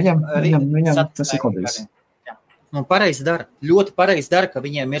 Viņam tas ir hobijs. Un pareizi dara, ļoti pareizi dara, ka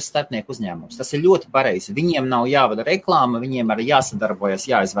viņiem ir starpnieku uzņēmums. Tas ir ļoti pareizi. Viņiem nav jāvada reklāma, viņiem arī jāsadarbojas,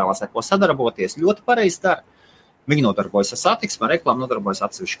 jāizvēlas, ar ko sadarboties. Ļoti pareizi dara. Viņi nodarbojas ar satiksmi, ar reklāmu nodarbojas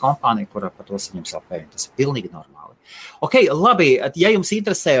atsevišķu kompāniju, kurā par to saņem savu peļņu. Tas ir pilnīgi normāli. Ok, labi, ja jums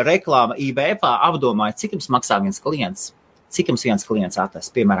interesē reklāma IBF-ā, apdomājiet, cik jums maksā viens klients? Cik jums viens klients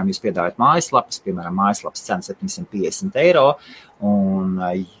atnes? Piemēram, jūs piedāvājat mājaslapas, mājaslapas cena €750 un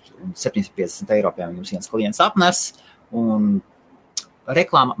 750 eiro, piemēram, jums viens klients apnes, un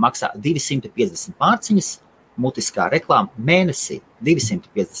reklāma maksā 250 mārciņas, mutiskā reklāma mēnesī,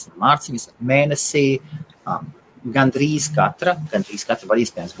 250 mārciņas mēnesī, gandrīz katra var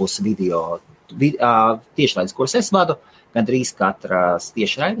iespējams būs video tiešraides, kuras es vadu, gandrīz katras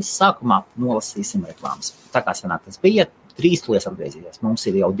tiešraides sākumā nolasīsim reklāmas. Tā kā sanāk tas bija, 3 tulies atgriezīties. Mums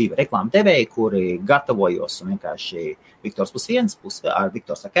ir jau 2 reklāma devēji, kuri gatavojos, un vienkārši Viktors +1, ar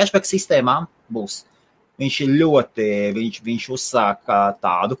Viktors ar cashback sistēmām būs. Viņš ir viņš uzsāka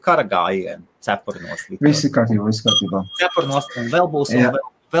tādu karagājienu, cepurnos. Visi kārtībā. Cepurnos, un vēl būs, un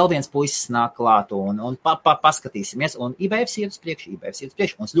vēl viens puisis nāk klāt, un paskatīsimies, un IBFs iet uz priekšu,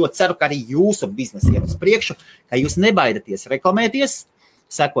 un es ļoti ceru, ka arī jūsu biznesa iet uz priekšu, ka jūs nebaidaties reklamēties,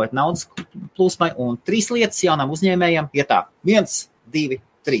 sekot naudas plūsmai, un 3 lietas jaunam uzņēmējam ir tā. 1, 2,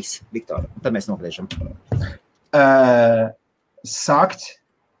 3, Viktor. Un tad mēs nogriežam. Sākt,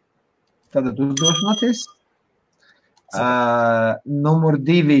 tad uzdrošināties. Numur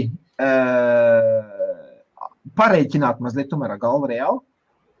 2, pareiķināt mazliet tomēr galva reāli.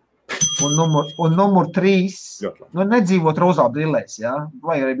 Un numur 3, nedzīvot rozā brillēs, ja?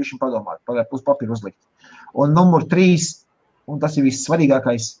 Vajag arī bišķi padomāt, uz papīru uzlikt. Un numur 3, un tas ir viss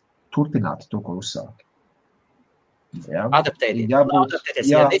svarīgākais, turpināt to, ko uzsākt. Adaptēties.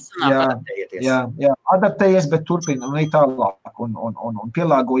 Adaptējies, bet turpina, un tālāk, un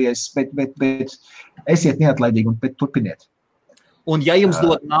pielāgojies, bet esiet neatlaidīgi, bet turpiniet. Un ja jums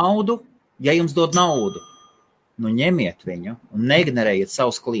dod naudu, nu ņemiet viņu un neignorējiet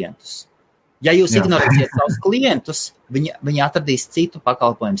savus klientus. Ja jūs ignorēsiet savus klientus, viņi atradīs citu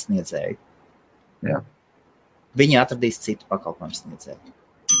pakalpojumu sniedzēju. Jā. Viņi atradīs citu pakalpojumu sniedzēju.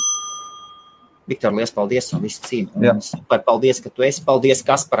 Viktor, liels paldies un visu cīnu. Un super paldies, ka tu esi. Paldies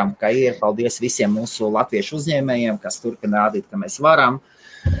Kasparam, ka ir. Paldies visiem mūsu latviešu uzņēmējiem, kas turpina rādīt, ka mēs varam.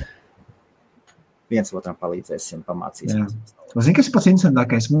 Viens otram palīdzēsim, pamācīsim. Zini, kas pats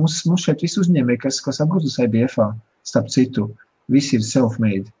interesantākais? Mums šeit visi uzņēmēji, kas apgrūtas IBF-ā, starp citu, visi ir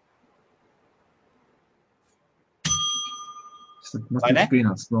self-made. Vai ne?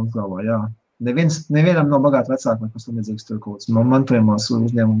 Nevienam nav bagāti vecāki, kas tam līdzīgs tur kaut kāds. Mantojumās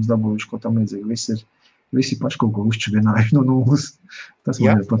uzņēmums dabūjuši, ko tam līdzīgi. Visi paši kaut ko uzčuvinājuši no nulles. Tas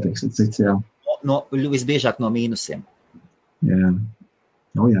man ir pateiks, cits, jā. Visbiežāk no mīnusiem. Jā.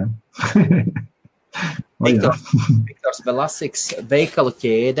 Jā. Viktors Belasiks, veikalu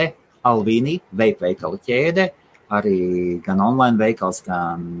ķēde, Alvini, veikalu ķēde, arī gan online veikals,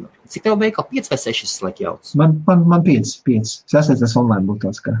 gan... Cik tev veikali? 5 vai 6 slēk jauts? Man 5. 6 tas online būtu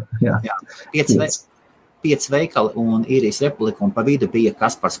tāds, ka... Jā. 5 5 veikali un Īrijas republika, un pa vidu bija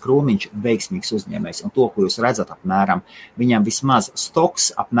Kaspars Krūmiņš, veiksmīgs uzņēmējs. Un to, ko jūs redzat apmēram, viņam vismaz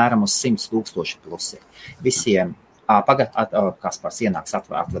stoks apmēram uz 100,000 plus. Visiem, Kaspars ienāks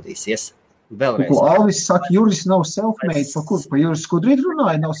atvadīsies. Vēlreiz. Ko Alvis saka, Juris nav self-made, pa kur? Pa Juris Skudrīt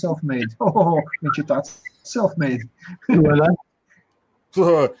runāja, nav self-made. Viņš ir tāds self-made.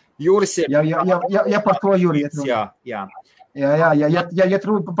 Juris ir... Ja par to Juri iet runa. Jā. Ja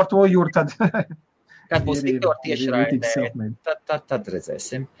runa par to Juri, tad... Kad būs Viktor tiešraidē, tad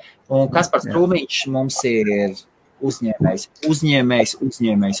redzēsim. Un Kaspars Krūmiņš mums ir uzņēmējs,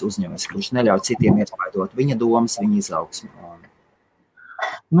 kurš neļauj citiem iespaidot viņa domas, viņa izaugsmu.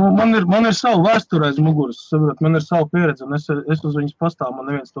 Nu, man ir savu vēsture aiz muguras, man ir savu pieredzi, un es uz viņas pastāvu,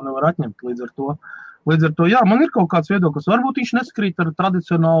 man neviens to nevar atņemt līdz ar to, jā, man ir kaut kāds viedoklis, varbūt viņš neskrīt ar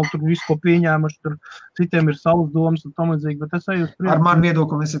tradicionālu, tur visu, ko pieņēmuši, tur citiem ir savas domas un tam līdzīgi, bet es eju uz priekšu. Ar mani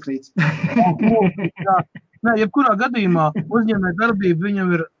viedokli nesakrīt. Jā. Nē, jebkurā gadījumā uzņēmē darbība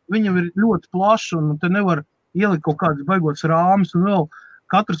viņam ir ļoti plaša, un te nevar ielikt kaut kādas baigotas rāmas, un vēl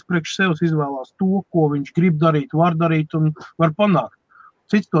katrs priekš sevis izvēlās to, ko viņš grib darīt, var darīt un var panākt.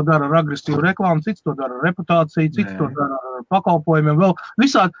 Cits to dara ar agresīvu reklāmu, cits to dara ar reputāciju, cits to dara ar pakalpojumiem. Vēl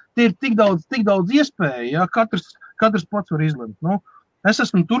visādi, tie ir tik daudz iespēju, ja, katrs pats var izlemt. Nu, es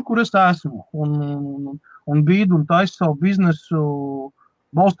esmu tur, kur es esmu, un bīdu un taisu savu biznesu,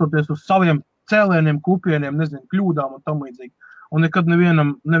 balstoties uz saviem cēlēniem, kupieniem, nezinu, kļūdām un tam līdzīgi. Un nekad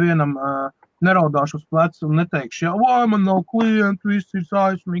nevienam neraudāšu uz plecu un neteikšu, ja, vai man nav klientu, viss ir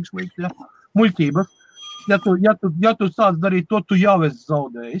sāismīgs, likt, ja, muļķība. Ja tu sāc darīt to, tu jau esi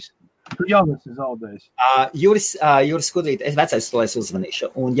zaudējis. Juris Skudrīt, vecais to es uzvanīšu.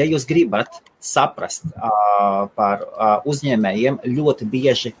 Un ja jūs gribat saprast par uzņēmējiem, ļoti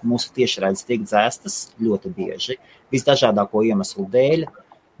bieži mūsu tiešraides tiek dzēstas, ļoti bieži, visdažādāko iemeslu dēļ.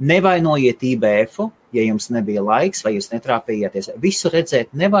 Nevainojiet IBF-u, ja jums nebija laiks vai jūs netrāpījāties. Visu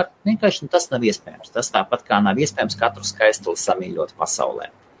redzēt nevar, vienkārši tas nav iespējams. Tas tāpat kā nav iespējams katru skaistuli samīļot pasaulē.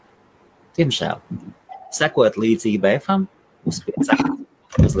 Tiemžēl. Sekojot līdz IBF-am, uzspiedzāt,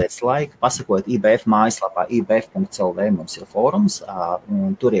 uzliec laika, pasakojot IBF mājaslapā, ibf.lv mums ir fórums,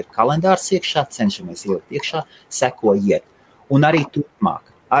 un tur ir kalendārs iekšā, cenšamies ielikt iekšā, sekojiet. Un arī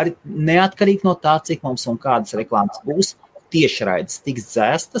turpmāk, arī neatkarīgi no tā, cik mums un kādas reklāmas būs, tiešraides tiks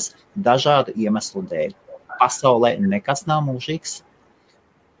dzēstas dažādu iemeslu dēļ. Pasaulē nekas nav mūžīgs,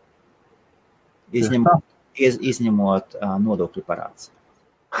 izņemot nodokļu parāds.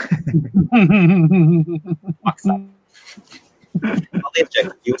 Maksā. Paldies, Džek,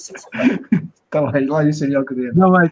 jūs esat. Lai jūs ir jauka diena.